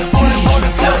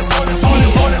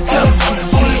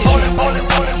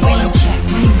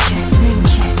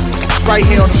 Right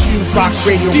here on the FuseBox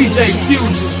Radio, DJ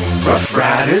Fusion. Rough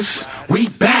Riders, we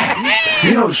back.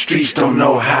 You know the streets don't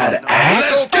know how to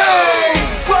act. Let's go!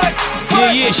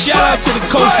 Yeah, shout out to the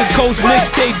Coast to Coast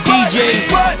Mixtape DJs,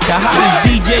 the hottest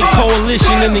DJ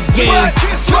coalition in the game.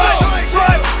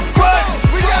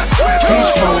 She's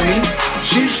phony,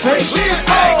 she's fake.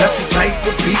 That's the type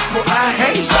of people I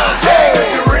hate.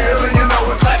 If you're real and you know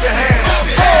it, clap your hands.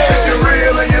 If you're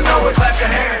real and you know it, clap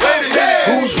your hands.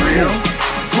 Who's real?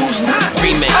 Who's not?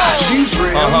 Remix. She's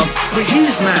real, but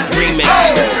he's not. Remix.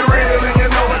 If you're real and you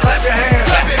know it, clap your hands.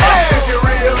 If you're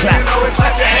real and you know it,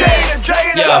 clap your hands.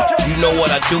 Yo, you know what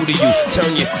I do to you.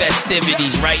 Turn your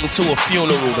festivities right into a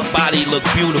funeral. The body look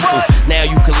beautiful. Now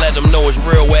you can let them know it's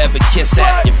real wherever kiss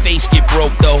at. Your face get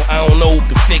broke though, I don't know who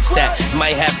can fix that.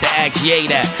 Might have to ask Ye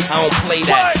that. I don't play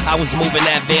that. I was moving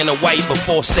that van of white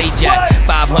before Say Jack.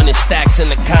 500 stacks in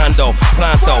the condo.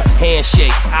 Pronto,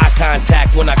 handshakes, eye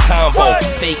contact when I convo.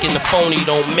 Fake and the phony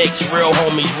don't mix. Real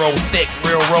homies roll thick.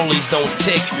 Real rollies don't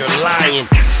tick. You're lying.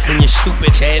 And your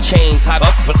stupid head chains hot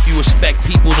up for you expect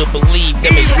people to believe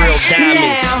them is real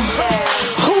diamonds. Now,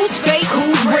 who's fake,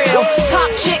 who's real? Top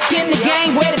chick in the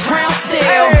game, wear the crown still.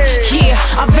 Yeah,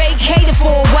 I vacated for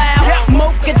a while.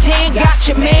 Mocha 10 got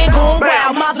your man going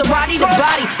wild. Maserati the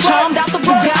body, charmed out the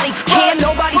Bugatti. Can't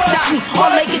nobody stop me,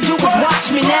 all they can do is watch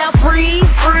me. Now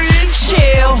freeze,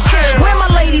 chill. Where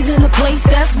my ladies in the place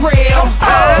that's real?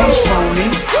 He's phony,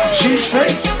 she's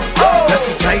fake. That's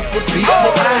the type of people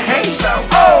I hate.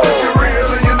 If you're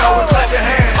real and you know it, clap your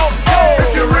hands.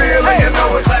 If you're real and you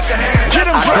know it, clap your hands.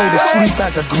 I go to sleep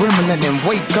as a a gremlin and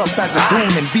wake up as a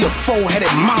goon and be a four-headed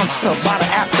monster by the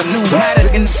afternoon. Matter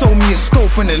and sold me a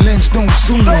scope and the lens don't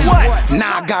zoom.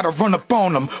 Now I gotta run up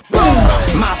on them. Boom!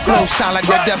 My flow sound like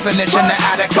the definition of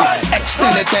Attica.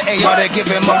 Extended the AR to give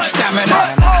him more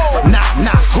stamina.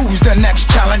 Nah, who's the next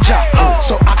challenger?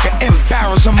 So I can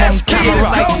embarrass him on camera.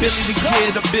 Like Billy the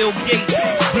Kid or Bill Gates.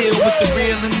 Deal with the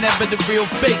real and never the real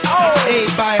fake.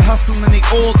 Everybody hustling, they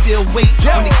all deal weight.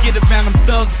 When they get around them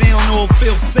thugs, they don't all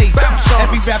feel safe.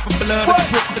 Every rapper blood a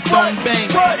trip the phone bang.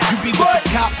 You be with the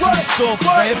cops and the soft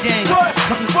fire gang.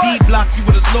 Come to D-Block, you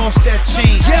would've lost that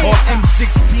chain. Or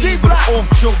M16 with an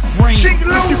off-choke brain.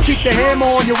 If you keep the hammer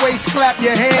on your waist, clap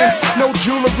your hands. No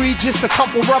jewelry, just a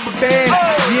couple rubber bands.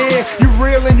 Yeah, you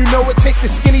real and you know it. Take the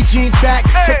skinny jeans back.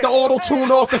 Take the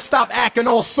auto-tune off and stop acting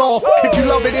all soft. If you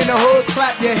love it in the hood,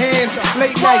 clap your hands.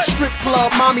 Late night strip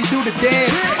club, mommy do the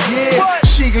dance. Yeah,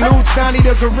 she Luge, Donnie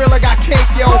the gorilla got cake,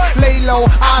 yo. Lay low,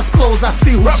 eyes closed, I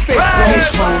see who's fake. He's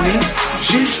phony,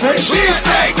 she's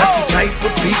fake. That's the type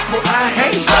of people I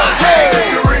hate. If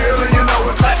you're real and you know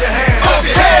it, clap your hands.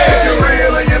 If you're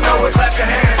real and you know it, clap your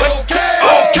hands.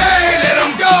 Okay, let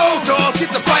them go, dogs,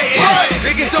 get the fighting.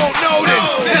 Niggas don't know them,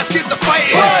 let's get the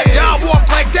fighting. Y'all walk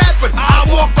like that, but I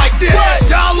walk like this.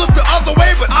 Y'all look the other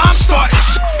way, but I'm starting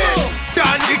shit.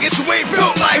 Y'all niggas who ain't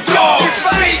built like dogs.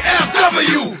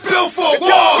 BFW, built for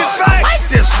war. I like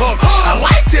this hook, I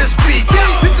like this beat.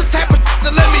 This the type of shit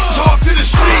that let me talk to the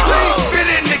street. Been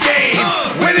in the game,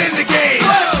 win in the game,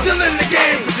 still in the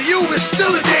game, cause the youth is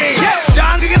still a game.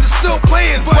 Y'all niggas are still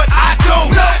playing, but I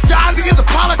don't. Y'all niggas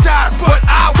apologize, but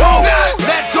I won't.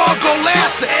 Let dog go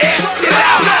last, the ass get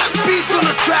out. Beast on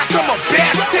the track, I'm a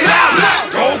bass, get out.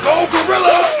 Go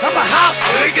gorilla, I'm a house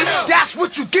nigga. That's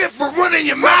what you get for running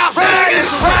your mouth. I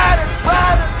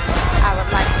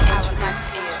would like to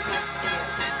introduce you,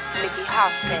 Mickey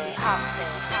Hosted,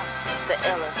 the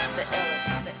illest.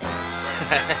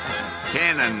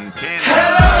 Cannon.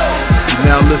 You're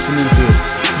now listening to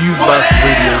FuseBox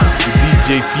Radio with DJ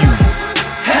Fuse.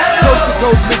 Coast to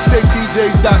coast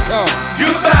mixtapedjs.com.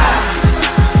 Goodbye.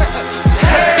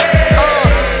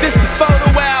 This the photo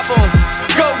album.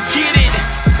 Go get it.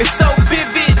 It's so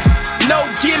vivid. No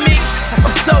gimmick.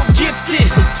 I'm so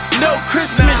gifted. No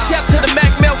Christmas. Shout to the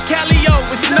Mac Mel Calio.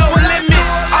 It's no limit.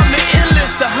 I'm the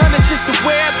illest. The hunters is the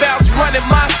whereabouts. Running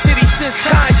my city since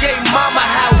Kanye mama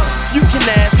house. You can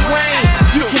ask Wayne.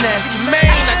 You can ask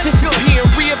Jermaine. I disappear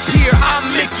and reappear. I'm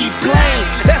Mickey Blaine.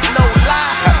 That's no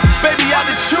lie. Baby, I'm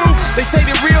the truth. They say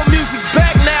the real music's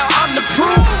back now. I'm the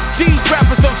proof. These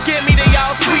rappers don't scare me. They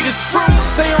all sweet as fruit.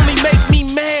 They only make me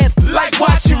mad. Like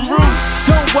watching Roots.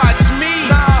 Don't watch me.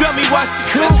 Dummy, watch the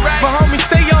coup. My homies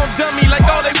stay on dummy like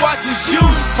all they watch is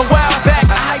shoes. A while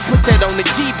back, I put that on the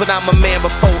G, but I'm a man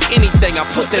before anything. I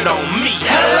put that on me.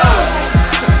 Hello.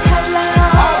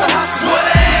 All the hustlers, what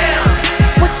I am.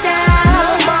 What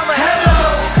down? Mama, hello.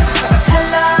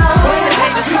 When the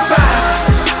haters goodbye.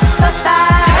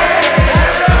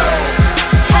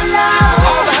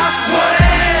 All the hustlers, what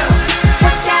I am.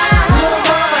 What down?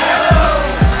 Mama, hello.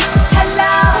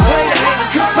 When the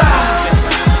haters goodbye.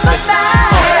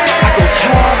 I goes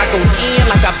hard, I goes in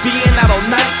like I been out all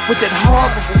night with that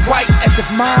horrible white, as if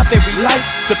my very life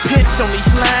depends on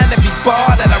each line, every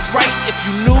bar that I write. If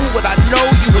you knew what I know,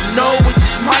 you would know it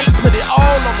just might put it all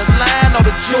on the line, all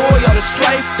the joy, all the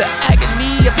strife, the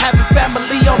agony of having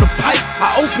family on the pipe.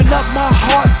 I open up my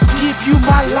heart, give you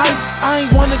my life. I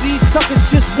ain't one of these suckers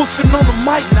just woofing on the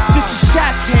mic. This is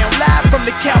Chi-Town, live from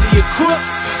the county of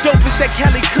Crooks. Dope is that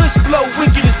Cali Kush flow,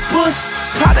 wicked as Bush.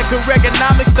 Product of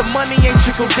Reaganomics, the money ain't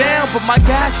trickle down, but my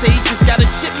guy say he just got a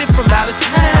shipment from out of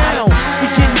town. We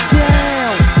getting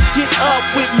down, get up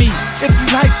with me. If you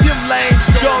like them lames,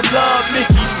 you gon' love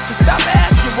Mickey. So stop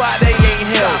asking why they ain't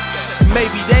help.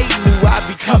 Maybe they knew I'd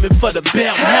be coming for the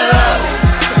belt. Hello.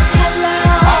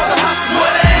 All the hustlers,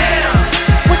 what I am.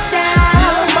 What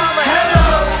down? Mama,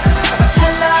 hello.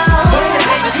 When the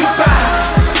haters goodbye.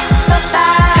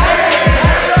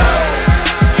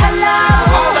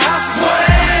 All the hustlers, what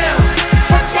I am.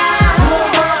 What down?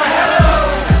 Mama,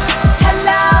 hello.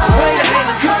 When the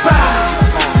haters goodbye.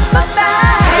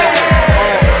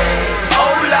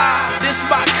 Hola, this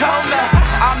my corner.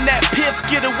 I'm that piff,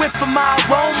 get a whiff of my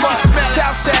aroma.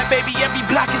 Southside, baby, every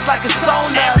block is like a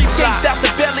sauna. Escaped out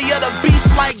the belly of the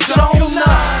beast like Jonah.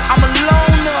 I'm a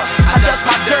loner. I dust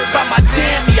my dirt by my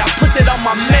dammy. I put that on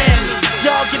my mammy.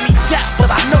 Y'all give me that,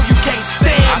 but I know you can't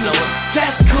stand me.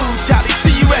 That's cool, Charlie.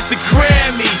 See you at the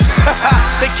Grammys.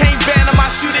 They can't ban him.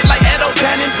 I shoot it like Ed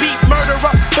O'Bannon. Beat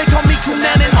murderer. They call me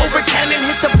Cunanan. Over cannon.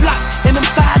 Hit the block in them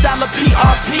 $5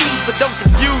 PRPs. But don't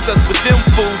confuse us with them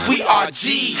fools. We are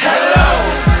G's. Hello.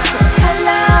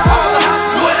 All the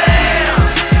hustlers, what I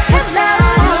am.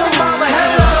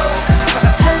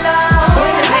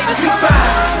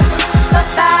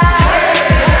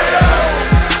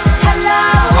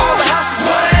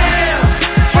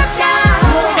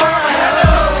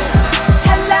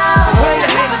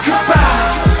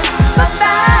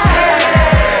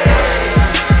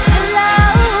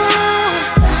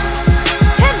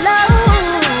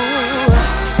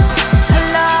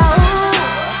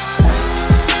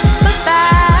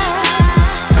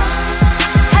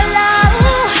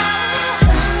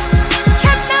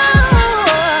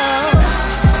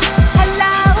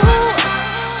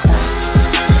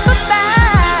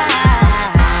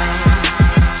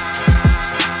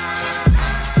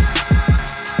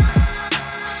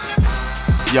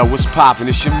 Yo, what's poppin'?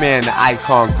 It's your man, the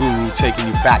Icon Guru, taking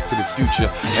you back to the future.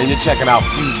 And you're checking out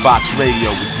FuseBox Radio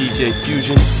with DJ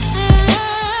Fusion.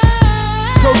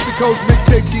 Coast to Coast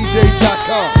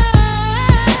MixtapeDJs.com.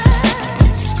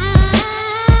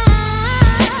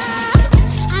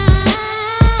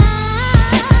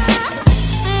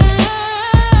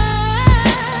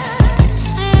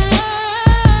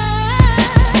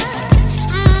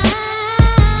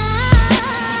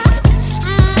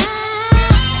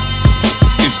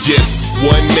 Just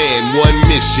one man, one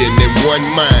mission, and one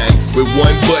mind. With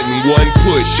one button, one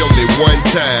push, only one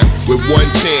time. With one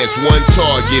chance, one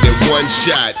target, and one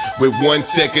shot. With 1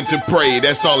 second to pray,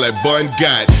 that's all that bun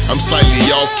got. I'm slightly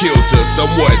off kilter,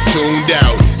 somewhat tuned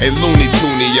out. And Looney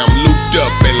Toony, I'm looped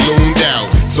up and loomed out.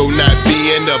 So not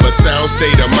being of a sound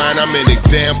state of mind, I'm an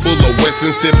example of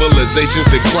Western civilization's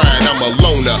decline. I'm a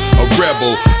loner, a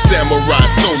rebel, samurai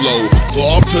solo. So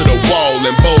off to the wall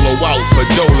and bolo out for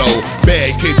dolo.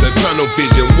 Bad case of tunnel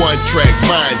vision, one track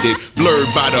minded.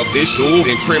 Blurred by the issue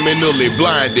and criminally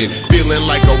blinded. Feeling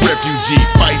like a refugee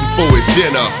fighting for his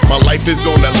dinner. My life is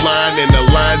on the line and the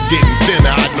line's getting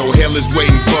thinner. I know hell is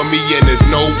waiting for me and there's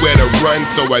nowhere to run.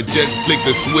 So I just flick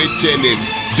the switch and it's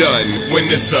done.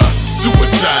 When it's a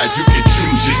suicide, you can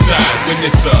choose your side. When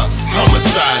it's a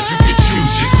homicide, you can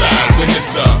choose your side. When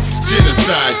it's a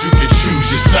genocide, you can choose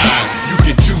your side. You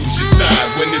can choose your side.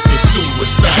 When it's a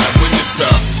suicide, when it's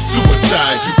a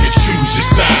suicide, you can choose your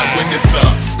side. When it's a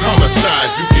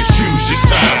homicide, you can choose your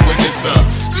side. When it's a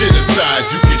genocide,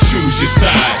 you can choose your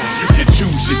side. You can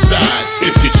choose your side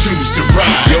if you choose to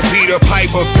ride. Yo, Peter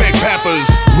Piper, pick peppers,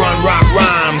 run rock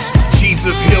rhymes.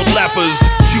 Jesus healed lepers,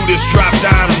 Judas dropped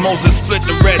dimes. Moses split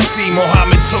the Red Sea,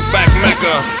 Muhammad took back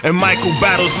Mecca. And Michael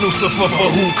battles Lucifer for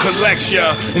who collects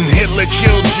ya. And Hitler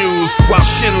killed Jews while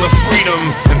Schindler freed them.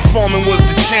 And Foreman was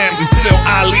the champ until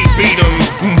Ali beat him.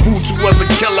 Mobutu was a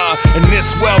killer, and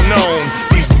this well known.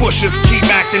 These bushes keep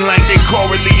acting like they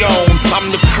Corey Leone.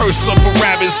 I'm the curse of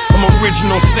Barabbas, I'm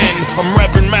original sin. I'm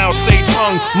Reverend Mao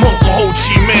Zedong, Mocha Ho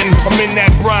Chi Minh. I'm in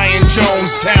that Brian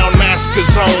Jones town massacre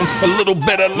zone. A little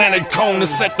bit of Leonard Cohen to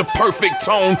set the perfect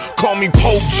tone. Call me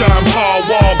Pope John Paul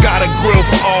Wall, got a grill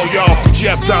for all y'all.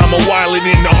 Jeff Dahmer wildin'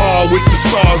 in the hall with the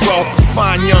saws off.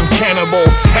 Fine young cannibal,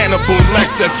 Hannibal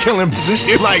Lecter, killing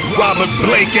shit like Robert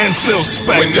Blake and Phil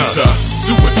Spector. When it's a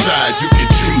suicide, you can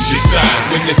choose your side.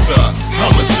 When it's a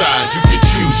homicide, you can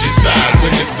choose your side.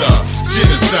 When it's a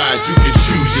genocide, you can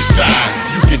choose your side.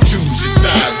 You can choose your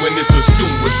side. When it's a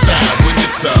suicide, when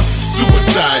it's a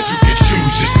suicide, you can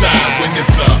choose your side. When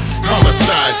it's a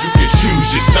homicide, you can choose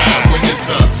your side. When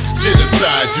it's a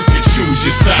genocide, you can choose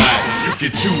your side. You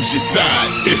can choose your side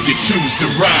if you choose to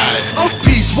ride. Oh,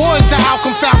 peace, war is the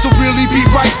outcome found to really be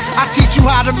right. I teach you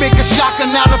how to make a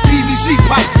shotgun out of PVC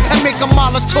pipe and make a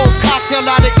Molotov cocktail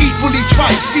out of equally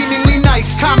trite. Seemingly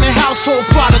nice, common household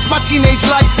products. My teenage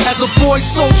life as a boy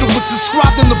soldier was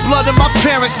inscribed in the blood of my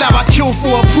parents. Now I kill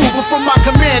for approval from my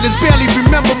commanders. Barely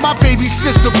remember my baby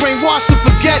sister, brainwashed to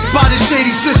forget by the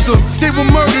shady system. They were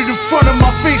murdered in front of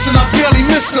my face and I barely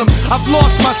missed them. I've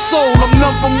lost my soul, I'm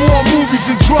numb from war, movies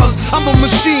and drugs. I'm a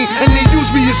machine and they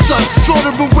use me as such.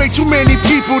 Slaughtering way too many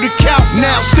people to count.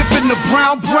 Now sniffing the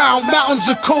brown mountains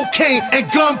of cocaine and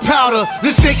gunpowder.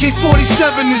 This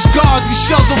AK-47 is God. These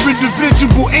shells are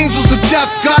individual angels of death,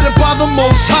 guided by the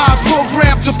Most High,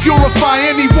 programmed to purify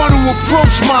anyone who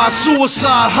approach my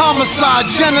suicide, homicide,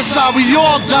 genocide. We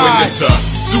all die. When it's a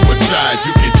suicide,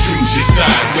 you can choose your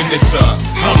side. When it's a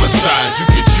homicide, you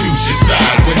can choose your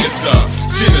side. When it's a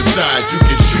genocide, you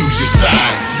can choose your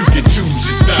side. You can choose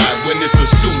your side. When it's a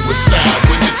suicide,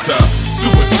 when it's a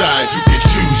suicide, you can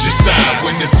choose your side.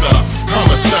 When it's a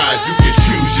homicide, you can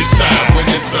choose your side. When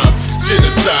it's a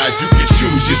genocide, you can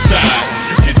choose your side.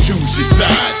 You can choose your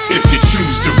side if you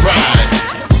choose to ride.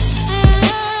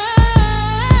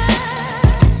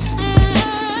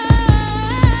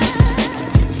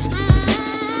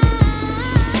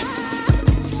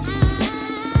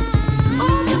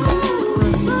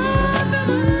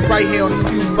 Right here on the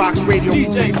FuseBox Radio.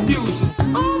 DJ Fusion.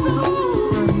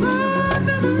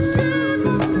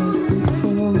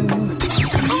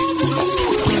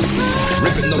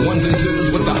 Ripping the ones and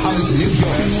twos with the hottest new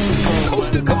joints.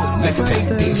 Coast to coast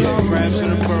mixtape DJ.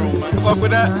 Fuck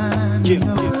with that? Yeah.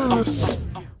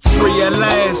 Free at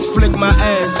last, flick my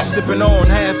ass, sipping on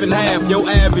half and half. Your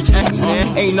average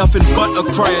accent ain't nothing but a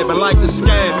crab, and like a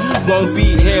scab, won't be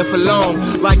here for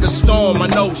long. Like a storm, I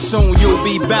know soon you'll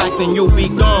be back, then you'll be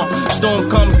gone. Storm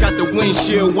comes, got the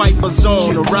windshield wipers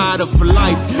on. A rider for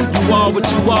life, you are what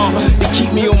you are. They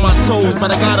keep me on my toes, but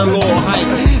I got a little height.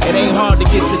 It ain't hard to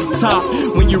get to the top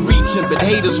when you're reaching, but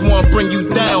haters wanna bring you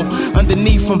down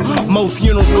underneath them. Most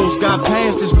funerals got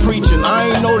past his preaching. I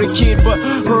ain't know the kid, but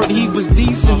heard he was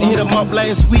decent. Hit him up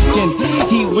last weekend,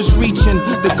 he was reaching.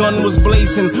 The gun was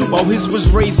blazing while his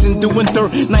was racing. Doing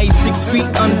 96 feet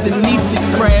underneath it.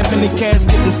 Crab in the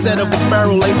casket instead of a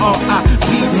barrel. Like R.I.P.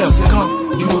 him.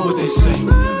 You know what they say,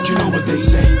 you know what they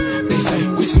say. They say,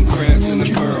 we some crabs in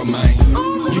the barrel, man.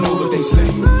 You know what they say,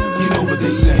 you know what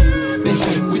they say. They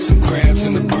say, we some crabs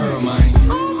in the barrel, man.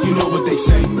 You know what they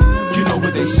say, you know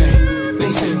what they say. They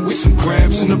say, we some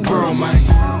crabs in the barrel, man.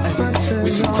 We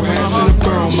some crabs in the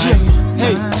barrel, man.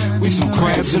 Hey, we some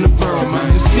crabs in the barrel,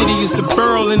 man. The city is the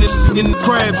barrel and it's in the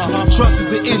crabs. Trust is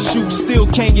the issue, still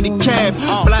can't get a cab.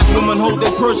 Black women hold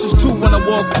their purses too when I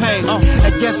walk past. I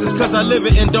guess it's cause I live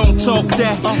it and don't talk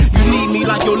that. You need me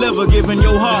like your liver, giving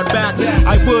your heart back.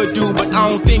 I would do, but I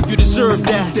don't think you deserve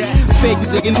that.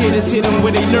 Fakes and hitters hit them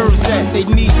where they nerves at. They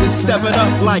need to step it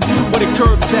up like where the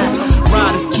curbs at.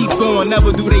 Riders keep going,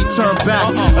 never do they turn back.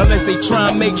 Unless they try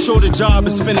and make sure the job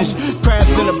is finished.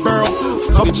 Crabs in a barrel,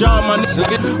 fuck the job, my niggas.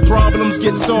 Problems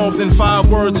get solved in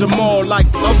 5 words or more. Like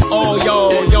all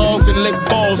y'all can lick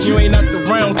balls. You ain't at the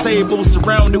round table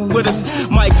surrounded with us.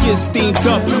 Might get steamed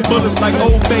up, bullets like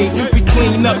Old Bay. We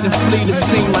clean up and flee the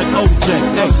scene like OJ.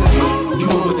 Hey. You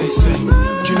know what they say,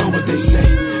 you know what they say.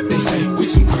 They say, we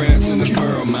some crabs in the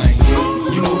barrel, man.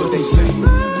 You know what they say,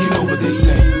 you know what they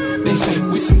say. They say,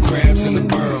 we some crabs in the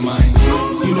barrel, man.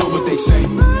 You know what they say,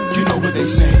 you know what they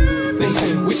say. They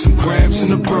say, we some crabs in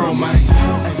the barrel,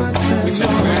 man. We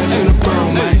some crabs in the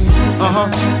barrel, man.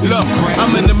 Look,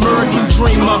 I'm an American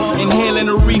dreamer, inhaling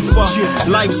a reefer.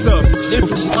 Life's up,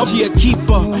 she a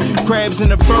keeper. Crabs in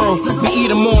the barrel, we eat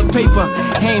them on paper.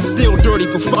 Hands still dirty,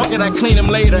 but fuck it, I clean them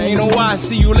later. Ain't no why,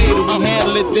 see you later. We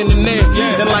handle it thin and air.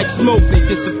 Then like smoke, they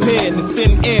disappear in the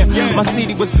thin air. My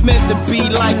city was meant to be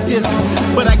like this,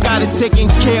 but I got it taken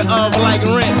care of like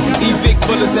rent. Evict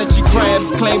bullets at your crabs,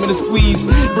 claiming to squeeze.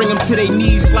 Bring them to their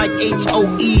knees like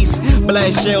HOEs.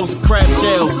 Blast shells, crab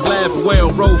shells, laugh well,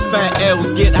 roll fat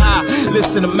L's, get high.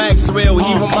 Listen to Maxwell,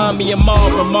 he remind me of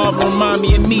Marvin, Marvin remind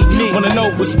me of me. Wanna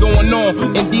know what's going on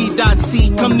in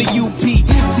D.C. Come to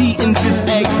UPT and just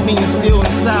ask me. And still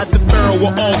inside the barrel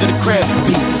where all of the crabs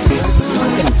be.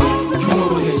 You know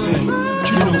what they say, you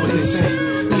know what they say.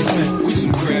 They say, we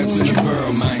some crabs in the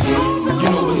barrel, man. You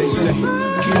know what they say, you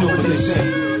know what they say.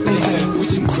 They say, we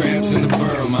some crabs in the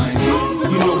barrel, man.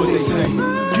 You know what they say, you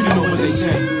know what they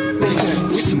say. They say,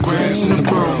 we some crabs in the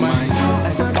barrel,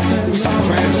 man. We some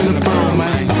crabs in the barrel,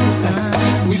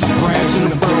 man. We some crabs in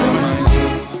the barrel, man.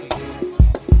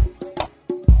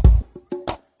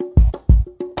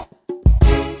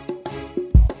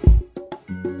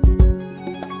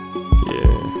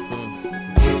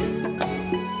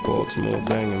 Baltimore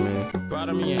banging, man. Proud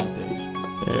of me, ain't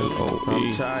they? L.O.E.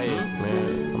 I'm tired,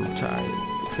 man. I'm tired.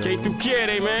 K through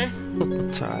K, man.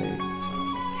 I'm tired.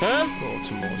 Huh?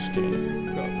 Baltimore scared.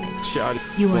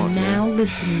 You are now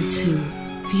listening to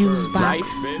FuseBox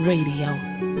Radio.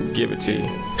 Give it to you.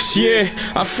 Yeah,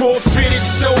 I forfeited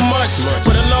so much,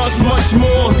 but I lost much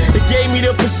more. It gave me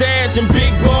the pizzazz and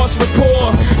big boss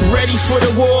rapport. Ready for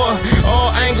the war,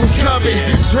 all angles covered.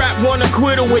 Drop one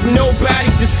acquittal with no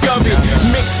bodies discovered.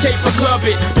 Mixtape or club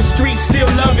it, the streets still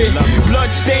love it.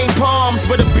 Blood-stained palms,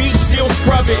 but the beach still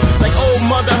scrub it. Like old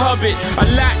Mother Hubbard, a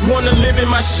lot wanna live in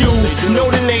my shoes.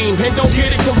 Know the name, and don't get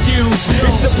it confused.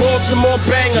 It's the Baltimore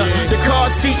banger, the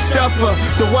car seat stuffer,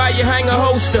 the wire hanger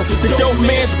holster, the dope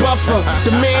man's buffer,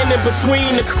 the man in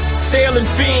between the sailing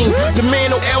fiend, the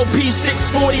man on LP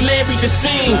 640 Larry the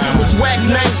scene. Was whack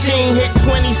 19, hit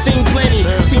 20, seen plenty.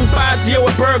 Seen Fazio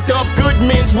at Bergdorf,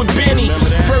 Goodman's with Benny.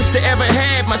 First I ever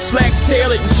had my slacks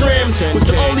tailored and trimmed. Was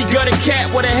the only gutter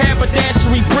cat with a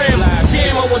haberdashery brim.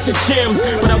 Damn, I was a gym,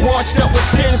 but I washed up with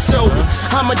sin, so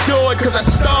I'm adored cause I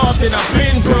starved and I've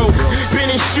been broke.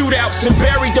 Been in shootouts and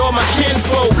buried all my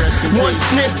kinfolk. One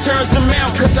sniff turns them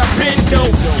out cause I've been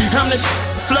dope. I'm the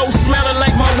flow smelling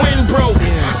like my wind broke.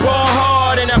 Ball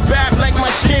hard and I back like my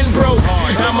shin broke.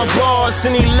 I'm a boss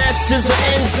and he less is an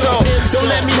insult. Don't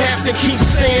let me have to keep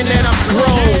saying that I'm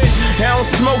grown. I don't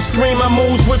smoke, scream, I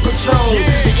moves with Patron.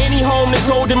 To any home that's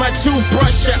holding my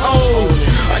toothbrush at home.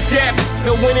 Adapt,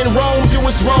 but when in Rome, do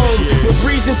what's wrong. When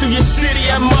breezing through your city,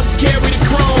 I must carry the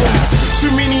chrome. Too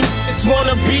many niggas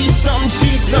wanna be something,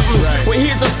 G something. Well,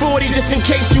 here's a 40 just in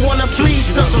case you wanna flee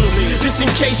something. Just in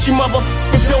case you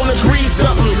motherfuckers don't agree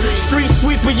something. Street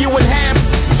sweeper, you would have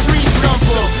tree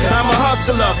stumper. I'm a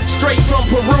hustler, straight from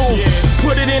Peru.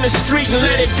 Put it in the street and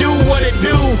let it do what it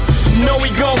do. Know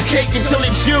we gon' cake until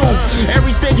it chew.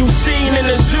 Everything you seen in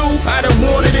the zoo, I done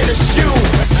worn it in a shoe.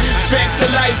 Facts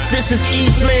of life, this is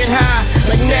Eastland High.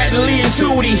 Like Natalie and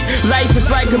Tootie, life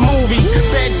is like a movie.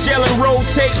 Fat shell and roll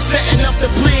tape, setting up the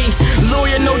plea.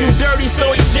 Lawyer know you dirty,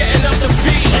 so he's setting up the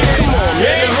fee. Come on, man.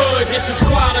 In the hood, this is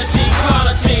quality,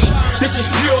 quality. This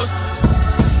is pure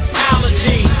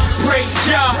allergy. Praise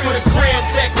job for the grand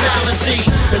technology.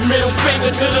 The middle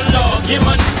finger to the law, get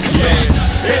my back.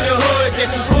 In the hood,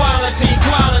 this is quality,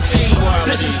 quality.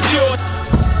 This is pure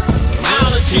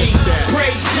allergy.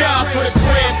 Praise job for the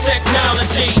grand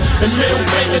technology. The middle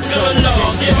finger to the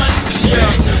law, get my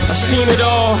back. I've seen it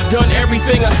all, done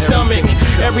everything I stomach,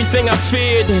 everything I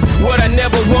feared and what I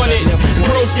never wanted.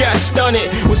 Growth got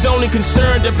stunted, was only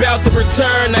concerned about the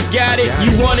return. I got it,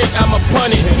 you want it, I'ma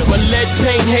punt it. My lead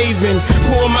paint haven,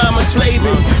 poor mama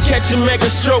slaving, catching mega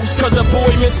strokes cause a boy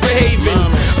misbehaving.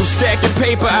 I'm stacking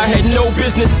paper I had no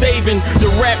business saving. The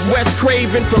rap West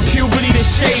craving, from puberty to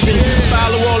shaving.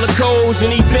 Follow all the codes,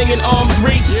 anything in arm's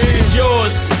reach is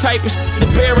yours. Type of shit the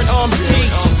bearing arms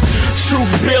teach.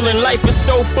 Truth billing, life is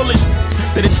so full of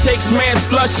that it takes man's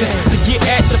flushes to get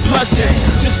at the pluses.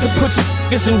 Just to put your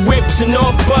niggas in whips and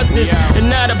on buses. And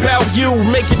not about you,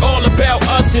 make it all about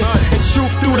us. And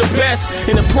shoot through the best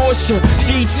in a Porsche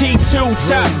GT2,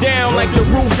 top down like the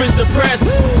roof is depressed.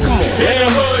 Come on, in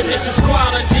the hood, this is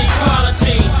quality,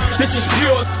 quality. This is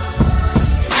pure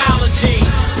allergy.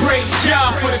 Praise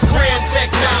job for the grand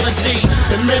technology.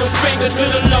 The middle finger to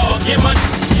the law, get my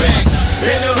back.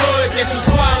 In the hood, this is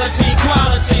quality,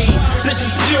 quality. This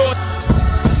is pure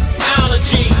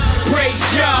allergy. Praise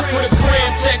job for the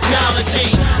grand technology.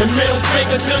 The middle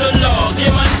finger to the law, get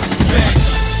my back.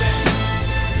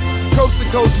 Coast to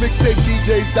Coast Mixtape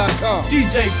DJs.com.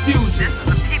 DJ Fusion. This is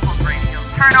the People's Radio.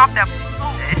 Turn off that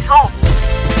bullshit. It's over.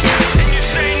 And you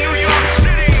say New York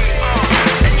City.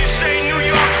 And you say New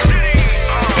York City.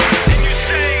 And you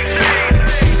say.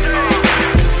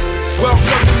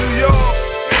 Welcome to New York.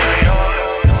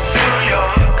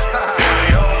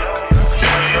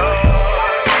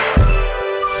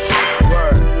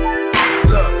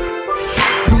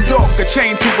 A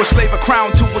chain to a slave, a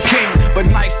crown to a king. But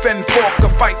knife and fork, a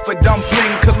fight for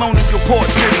dumpling. Colonial port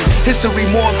city, history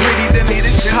more gritty than it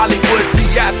is in Hollywood.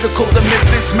 Theatrical, the myth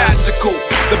is magical.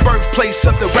 The birthplace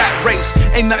of the rat race.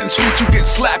 Ain't nothing sweet, you get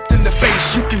slapped in the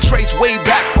face. You can trace way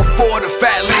back before the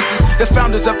fat laces. The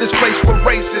founders of this place were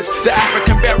racist. The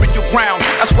African burial ground,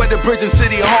 that's where the bridge and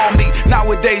City Hall meet.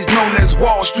 Nowadays known as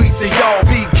Wall Street, the y'all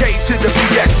BK to the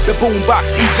VX. The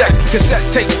boombox eject, cassette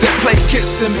tapes that play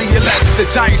Kiss and BLS. The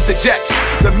Giants, the Jets,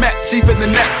 the Mets, even the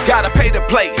Nets gotta pay to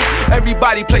play.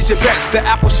 Everybody place your bets, the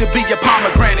apple should be your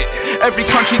pomegranate. Every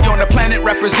country on the planet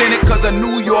represented, cause a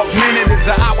New York minute is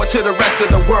an hour to the rest of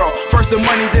the world. First the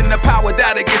money, then the power,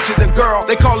 that'll get you the girl.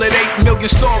 They call it 8 million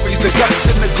stories, the guts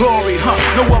and the glory, huh?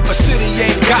 No other city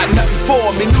ain't got nothing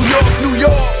for me. New York, New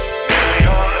York.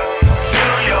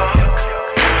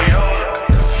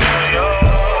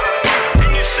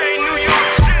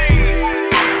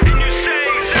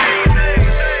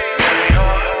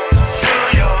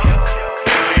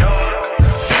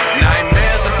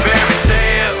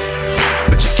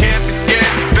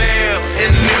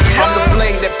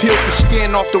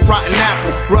 Off the rotten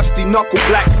apple, rusty knuckle,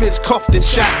 black fist cuffed and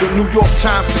shackled. New York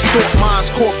Times distort minds,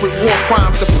 corporate war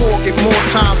crimes. The poor get more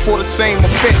time for the same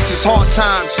offenses. Hard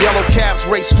times, yellow cabs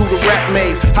race through the rat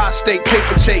maze. High stake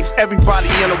paper chase, everybody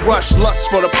in a rush.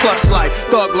 Lust for the plush life,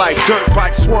 thug life, dirt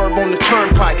bike, swerve on the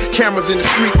turnpike. Cameras in the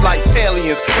street lights,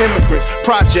 aliens, immigrants,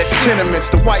 project tenements.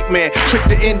 The white man tricked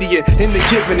the Indian into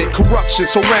giving it. Corruption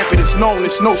so rampant it's known,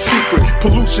 it's no secret.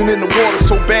 Pollution in the water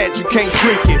so bad you can't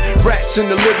drink it. Rats in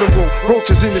the living room,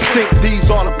 roaches in the sink, these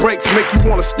are the breaks. Make you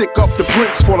wanna stick up the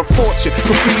bricks for the fortune.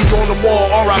 Graffiti on the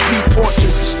wall, R.I.P.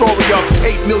 portraits. The story of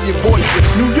 8 million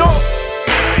voices. New York.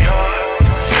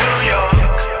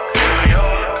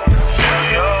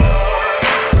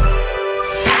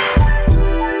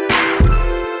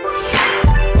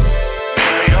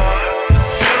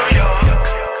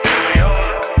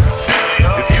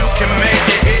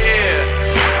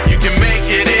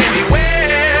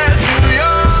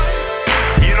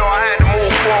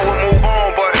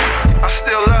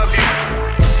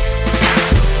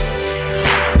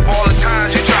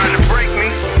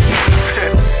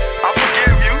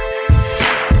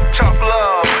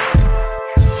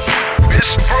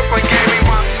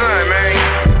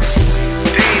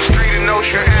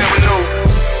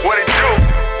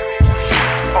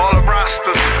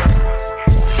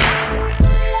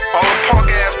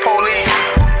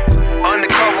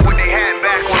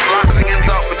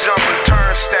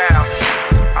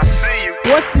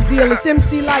 It's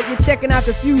MC Light, you're checking out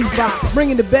the FuseBox,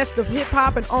 bringing the best of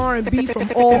hip-hop and R&B from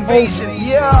all over.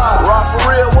 Yeah, raw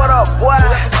for real, what up, boy?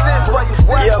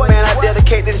 Yeah, man, I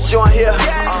dedicate this joint here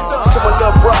to my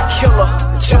little bro Killer,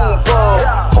 Junebug,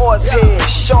 Horsehead,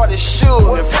 Shorty Shoes,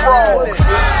 and Frogs.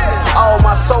 All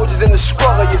my soldiers in the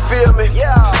struggle, you feel me?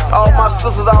 All my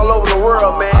sisters all over the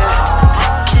world, man.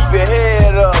 Keep your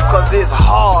head up, cause it's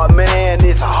hard, man.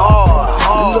 It's hard.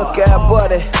 Look at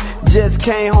buddy. Just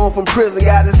came home from prison,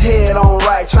 got his head on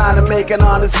right, trying to make an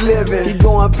honest living. He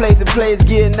going place to place,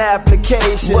 getting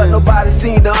applications, but nobody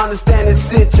seemed to understand his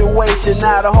situation.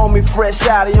 Now the homie fresh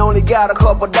out, he only got a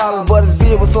couple dollars, but his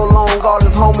bill was so long, all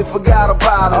his homies forgot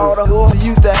about him. All the hoes he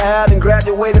used to have and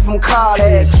graduated from college.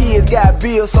 Had kids, got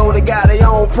bills, so they got their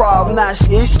own problem. Now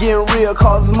it's getting real,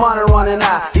 cause his money running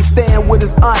out. He staying with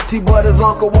his auntie, but his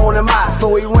uncle want him out,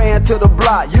 so he ran to the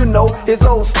block, you know, his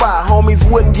old spot. Homies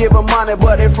wouldn't give him money,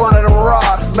 but in front of them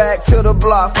rocks, back to the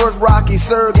block. First Rocky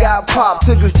Sir got popped,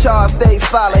 took his charge, stayed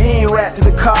solid. He ain't rat to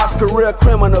the cops, career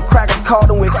criminal. Crackers caught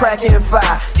him with crack and fire.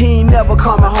 He ain't never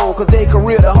coming home, cause they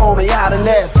career the homie out of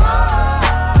nest.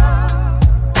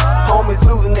 Homies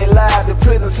losing their lives to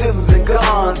prison systems and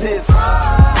guns. It's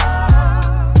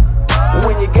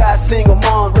when you got single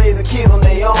moms raising kids on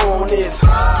their own. It's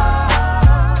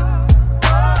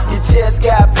you just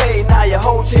got paid, now your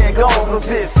whole check gone,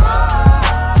 cause it's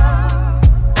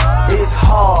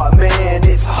hard, man,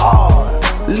 it's hard.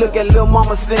 Look at Lil'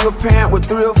 Mama, single parent with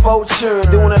 3 or 4 children,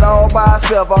 doing it all by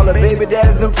herself. All the baby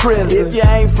daddies in prison. If you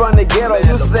ain't from the ghetto,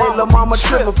 you say Lil' Mama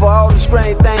trippin' for all the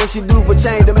strange things she do for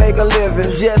change to make a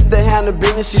living. Just to handle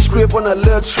business, she scriptin' a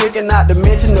little trick, and not to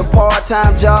mention the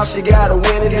part-time job she gotta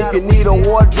win it. If you need a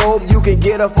wardrobe, you can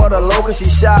get her for the low, cause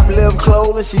she shoplift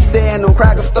clothing. She stay in them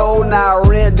cracker store, now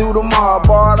rent due tomorrow.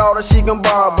 Borrowed all that she can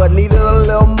borrow, but needed a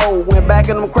little more. Went back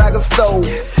in them cracker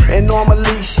stores, and normally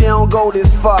she don't go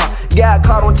this far. Got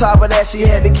caught on top of that, she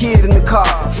had the kids in the car.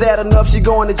 Sad enough, she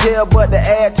going to jail, but to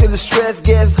add to the stress,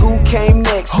 guess who came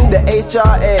next? The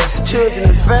HRS, children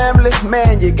and family.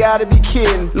 Man, you gotta be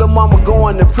kidding. Lil' mama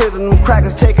going to prison, them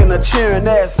crackers taking a cheering.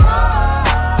 That's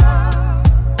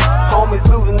homies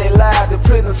losing their lives to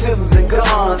prison systems and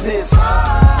guns. It's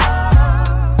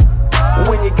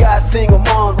when you got single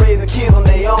moms raising kids on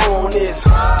their own. It's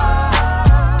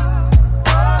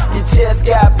you just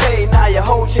got paid, now your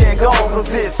whole check gone, cause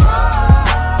it's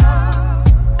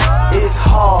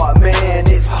hard, man,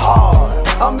 it's hard.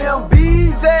 I'm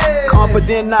MBZ.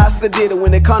 Confident, not sedated.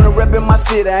 When it come to reppin' my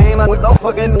city, I ain't with no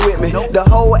fucking with me. The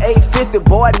whole 850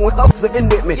 boy went up flicking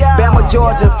with me. Bama,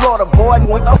 Georgia, and Florida boy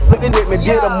went up flicking with me.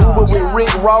 Did a movie with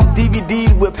Rick Ross,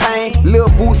 DVDs with Pain. Lil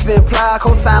Boots and Ply,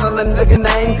 co-signing a nigga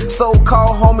name.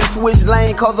 So-called homie switch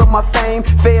lane cause of my fame.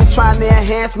 Feds trying to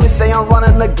enhance me, say I'm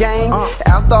running the game.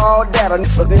 After all that, I'm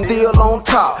still on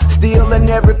top. Still in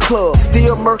every club,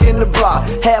 still murking the block.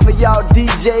 Half of y'all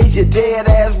DJs, you dead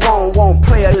ass wrong. Won't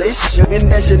play a list, and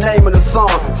that's your name in the song.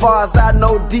 Far as I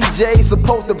know, DJs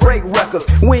supposed to break records.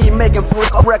 We ain't making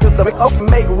records,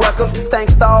 make records.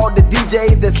 Thanks to all the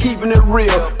DJs that's keeping it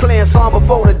real. Playing song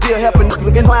before the deal, helping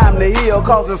niggas climb the hill.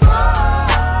 Cause it's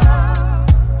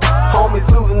homies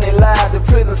losing their lives to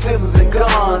prison systems and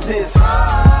guns. It's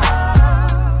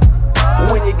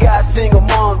when you got single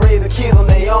moms raising kids on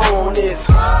their own. It's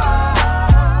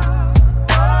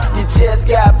you just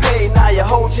got paid, now your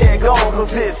whole check gone,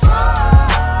 cause it's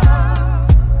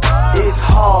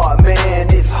hard, man,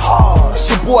 it's hard. It's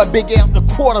your boy Big Amp, the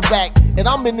quarterback, and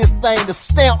I'm in this thing to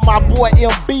stamp my boy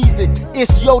MBZ.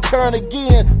 It's your turn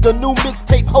again, the new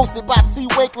mixtape hosted by C.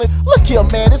 Wakeland. Look here,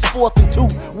 man, it's 4th and 2.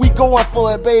 We going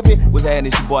for it, baby. What's happening?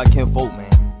 It's your boy Ken Folk, man.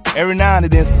 Every now and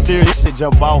then some serious shit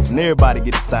jump off and everybody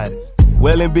get excited.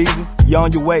 Well, MBZ, you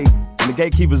on your way, and the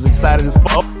gatekeeper's excited as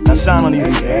fuck. Now shine on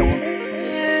these niggas.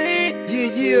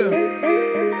 Yeah.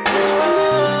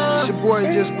 It's your boy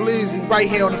Just Bleezy, right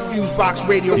here on the FuseBox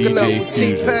Radio. Hooking up with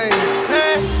T-Pain.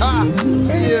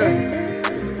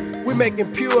 Yeah. We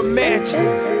making pure magical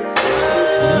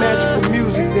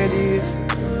music, that is.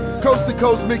 Coast to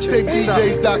coast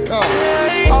mixtapedjs.com.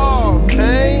 Oh,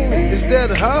 Pain, is that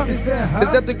her? Is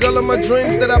that the girl of my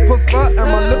dreams that I prefer? Am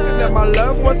I looking at my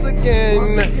love once again?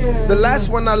 The last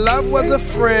one I loved was a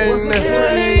friend.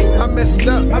 I messed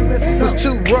up, was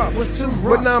too rough.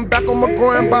 But now I'm back on my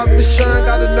grind, about to shine.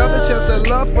 Got another chance at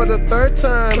love for the 3rd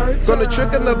time. Gonna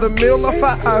trick another meal off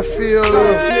how I feel.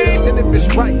 And if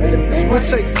it's right, we'll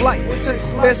take flight.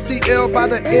 STL by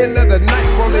the end of the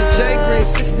night. Rolling J Green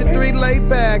 63 laid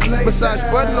back. Massage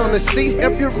button on the seat,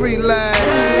 help you relax.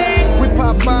 We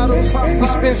pop bottles, we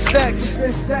spin stacks.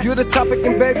 You're the topic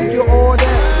and baby, you're all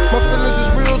that. My feelings is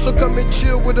real, so come and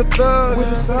chill with a thug.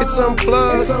 It's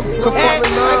unplugged, come fall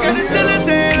in love. I gotta tell her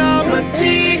that I'm a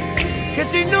G,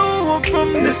 cause she know I'm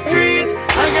from the streets.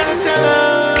 I gotta tell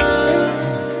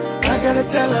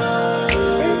her.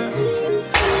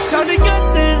 So Shawty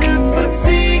got that hip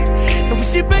physique, and when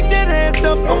she back that ass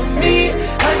up on me, I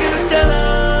gotta tell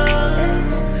her,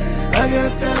 I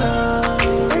gotta tell her.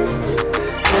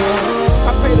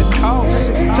 I pay the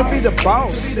cost to be the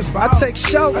boss. I take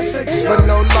shots, but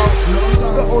no loss.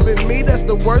 The only me, that's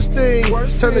the worst thing.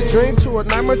 Turn a dream to a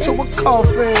nightmare to a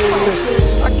coffin.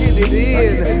 I get it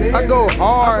in, I go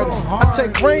hard. I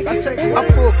take rank, I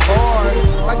pull card.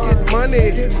 I get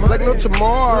money like no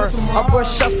tomorrow. I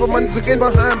bust shots for money to get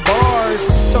behind bars.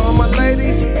 To all my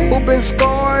ladies who been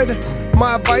scarred,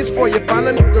 my advice for you, find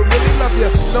a nigga really love you,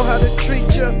 know how to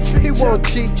treat you. He won't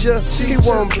cheat you, he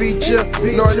won't beat you,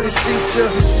 nor deceive you.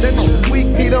 That nigga weak,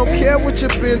 he don't care what you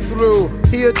been through.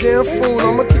 He a damn fool,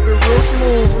 I'ma keep it real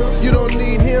smooth. You don't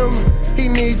need him, he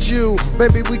needs you.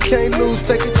 Baby, we can't lose,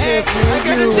 take a chance, me and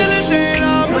you. I gotta tell her that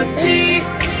I'm a G,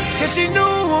 cause she knew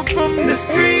I'm from the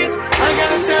streets. I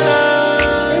gotta tell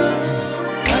her,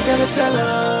 I gotta tell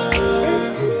her.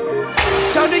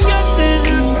 Shawty got that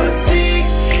embassy,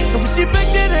 and when she back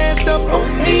that ass up on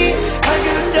me, I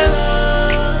gotta tell her,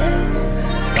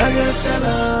 I gotta tell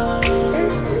her.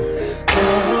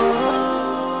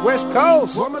 West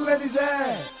Coast, Where my ladies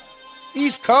at?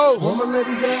 East Coast, Where my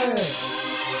ladies at?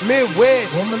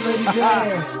 Midwest, Where my ladies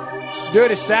at?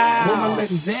 Dirty South. Where my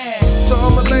ladies at? To all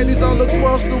my ladies all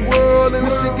across the world in a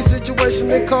sticky situation,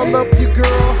 they call up your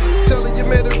girl, tell her you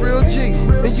met a real G,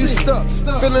 and you stuck,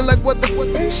 feeling like what the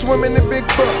swimming in big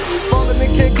bucks, falling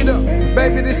and can't get up.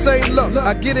 Baby, this ain't luck.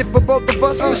 I get it for both of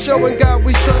us, for showing God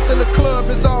we trust. In the club,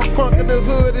 it's all crunk in the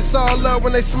hood, it's all love.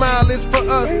 When they smile, it's for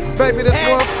us. Baby, that's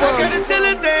where I'm from. I gotta tell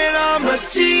her that I'm a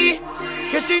G,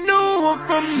 cause she knew I'm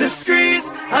from the streets.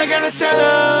 I gotta tell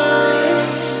her,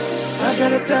 I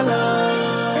gotta tell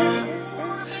her.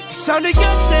 Shawty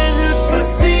got that hip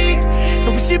physique, and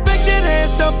when she back that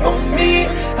ass up on me,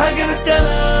 I gotta tell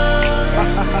her,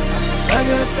 I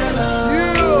gotta tell her.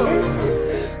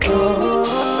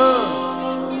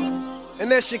 And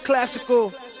that's your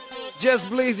classical Just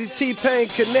Bleezy T-Pain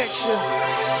connection.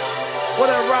 What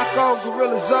that rock on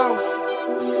Gorilla Zone.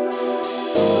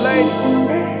 Ladies,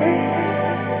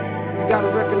 you gotta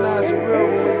recognize a real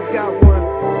one when you got one.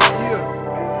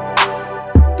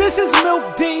 This is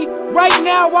Milk D. Right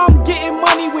now I'm getting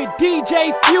money with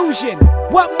DJ Fusion.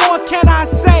 What more can I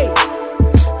say?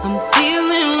 I'm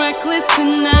feeling reckless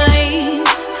tonight.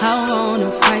 I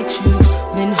wanna fight you.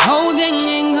 Been holding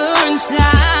anger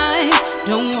inside.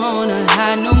 Don't wanna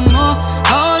hide no more.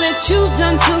 All that you've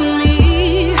done to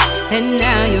me. And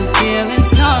now you're feeling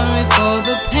sorry for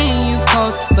the pain you've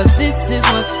caused. But this is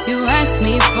what you asked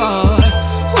me for.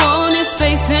 Wanted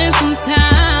space and some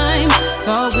time.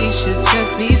 Thought we should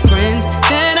just be friends.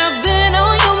 That I've been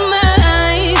on your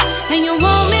mind, and you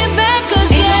want me back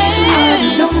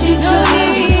again. No need to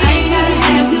hurry, I ain't gotta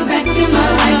have you back in my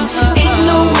life. Ain't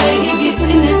no way you're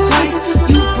getting this twice.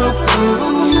 You broke the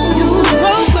rules.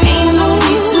 Ain't no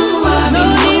need to worry, no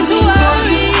need to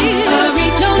worry.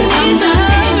 Cause I'm not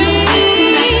taking you back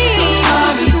tonight. So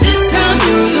sorry, this time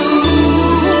you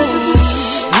lose.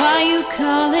 Why you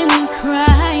calling and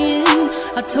crying?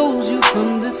 I told you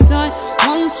from the start,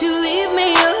 won't you leave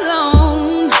me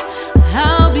alone?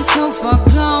 I'll be so far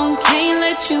gone, can't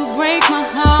let you break my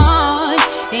heart.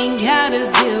 Ain't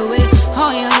gotta deal with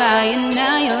all your lying,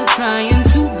 now you're trying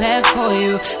too bad for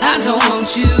you. I don't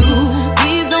want you,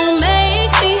 please don't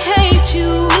make me hate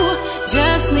you.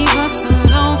 Just leave us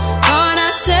alone, thought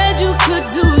I said you could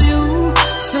do you.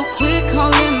 So quit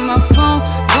calling my phone,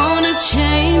 gonna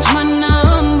change my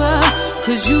number.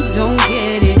 Cause you don't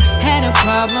get it, had a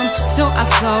problem, so I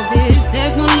solved it.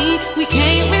 There's no need, we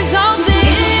can't resolve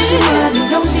this.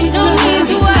 No need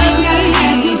to worry, I ain't gotta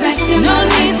have you back in my life.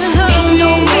 No need to hurry, ain't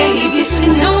no way you're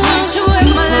getting this don't want you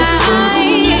in my life.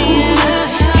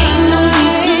 Ain't no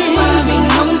need to worry,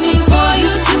 no need for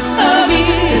you to hurry.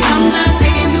 Cause I'm not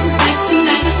taking you back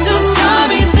tonight. So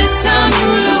sorry, this time you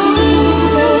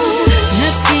lose.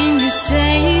 Nothing you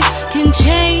say can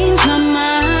change my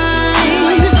mind.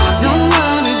 Don't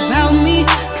worry about me,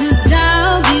 cause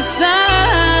I'll be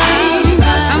fine.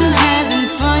 I'm having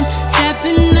fun,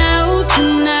 stepping out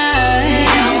tonight.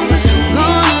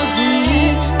 Gonna do me,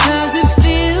 cause it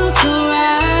feels so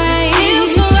right.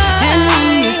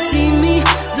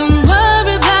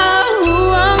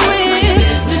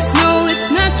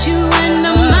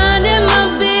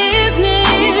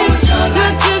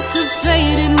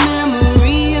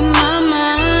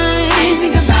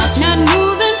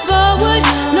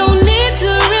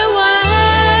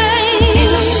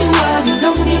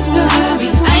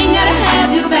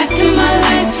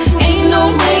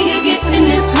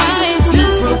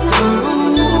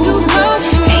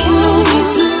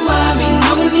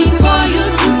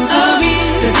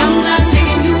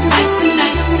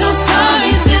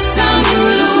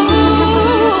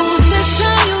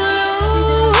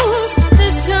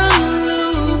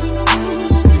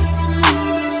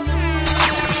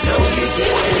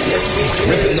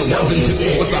 Ripping the ones and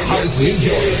twos with the hottest new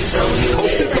joints.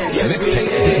 Coast to coast, mixtape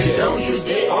DJ.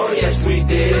 Oh yes we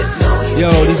did. Yo,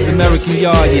 this is American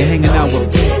Yard. You're hanging out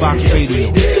with FuseBox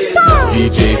Radio.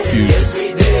 DJ Fuse. Yes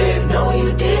we did. No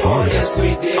you did. Oh yes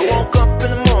we did. I woke up in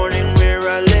the morning where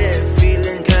I live,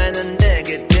 feeling kinda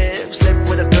negative. Slept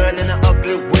with a girl in an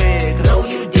ugly wig. No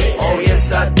you did. Oh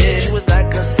yes I did. She was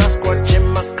like a Sasquatch in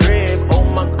my crib. Oh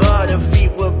my God, her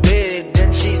feet were big.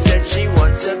 Then she said she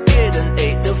wants a kid and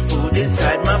ate the food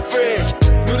inside my fridge.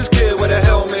 Knew this kid with a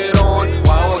helmet on.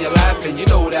 While all you're laughing, you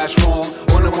know that's wrong.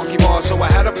 On a monkey bar, so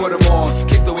I had to put him on.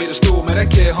 Kicked away the stool, man, that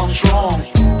kid hung strong.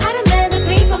 Had a man that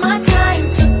paid for my time,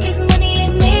 took his money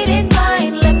and made it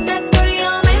mine. Left that dirty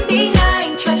old man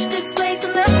behind, trashed this place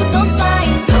and left with no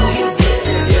signs. No you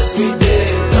didn't, yes we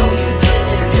did. No you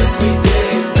didn't, yes we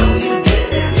did. No you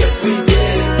didn't, yes we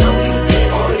did. No you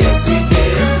didn't, oh yes we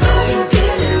did. No you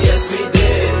didn't, yes we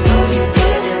did. No you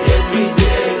didn't, yes we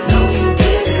did. No you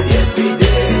didn't, yes we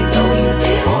did. No you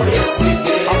didn't, oh yes we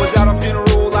did. I was at a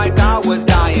funeral like I was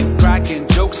dying, cracking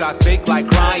jokes I fake like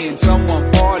crying. Someone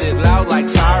farted loud like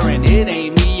siren. It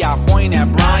ain't me, I point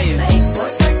at Brian. My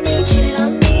ex-boyfriend, he cheated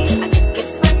on me. I took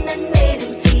his friend and made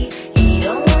him see he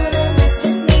don't wanna mess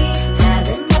with me. Have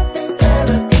him up in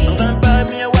therapy. I'm gonna buy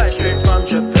me a watch straight from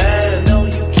Japan. No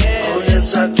you can't, oh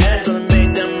yes I can. Gonna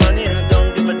make them money and I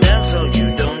don't give a damn, so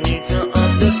you don't need to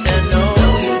understand. No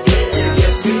you didn't,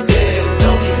 yes we did.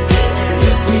 No you didn't,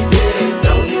 yes we did.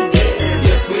 No you didn't,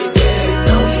 yes we did.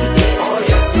 No you didn't, oh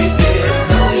yes we did.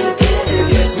 No you didn't,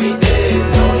 yes we did.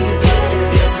 No you didn't,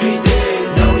 yes we did.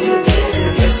 No you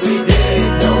didn't, yes we did.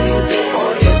 No you didn't,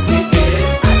 oh yes we did.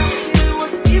 I don't care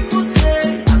what people say,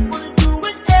 I'm gonna do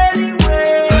it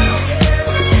anyway. I don't care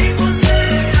what people say,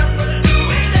 I'm gonna do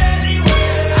it anyway.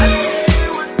 I don't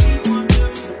care what people do,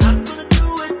 I'm gonna do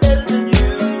it better than you.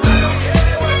 I don't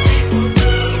care what people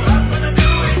do, I'm gonna do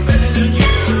it better than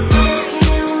you. I don't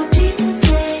care what people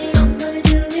say, I'm gonna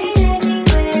do it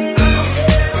anyway. I don't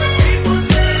care what people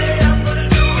say, I'm gonna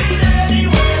do it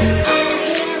anyway. I don't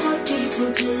care what people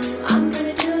do, I'm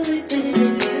gonna do it better than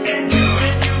you.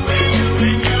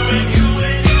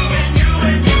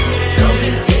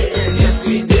 Yes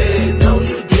we did, no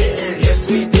you didn't, yes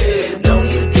we did, no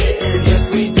you didn't, yes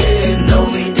we did, no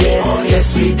we did, oh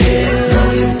yes we did,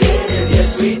 no you didn't,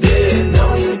 yes we did,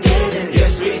 no you didn't,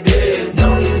 yes we did,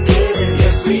 no you didn't,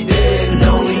 yes we did,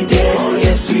 no we did, oh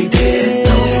yes we did, no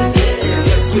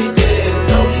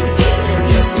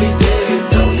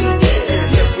you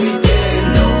didn't, yes we did,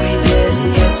 no you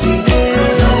didn't, yes we did,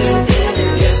 no you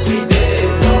didn't, yes we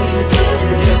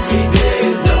did, no we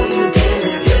didn't,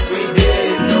 yes we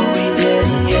did, no you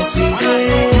didn't, yes we did, no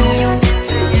you didn't,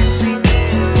 yes we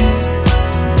did,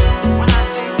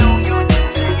 no you didn't, yes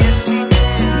we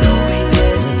did, no we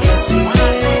didn't, yes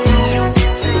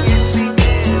we did.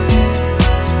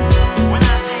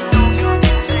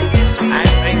 I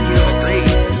think you'll agree.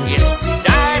 It's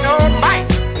dynamite.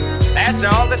 That's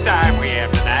all the time we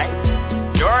have tonight.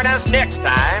 Join us next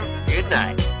time. Good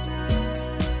night.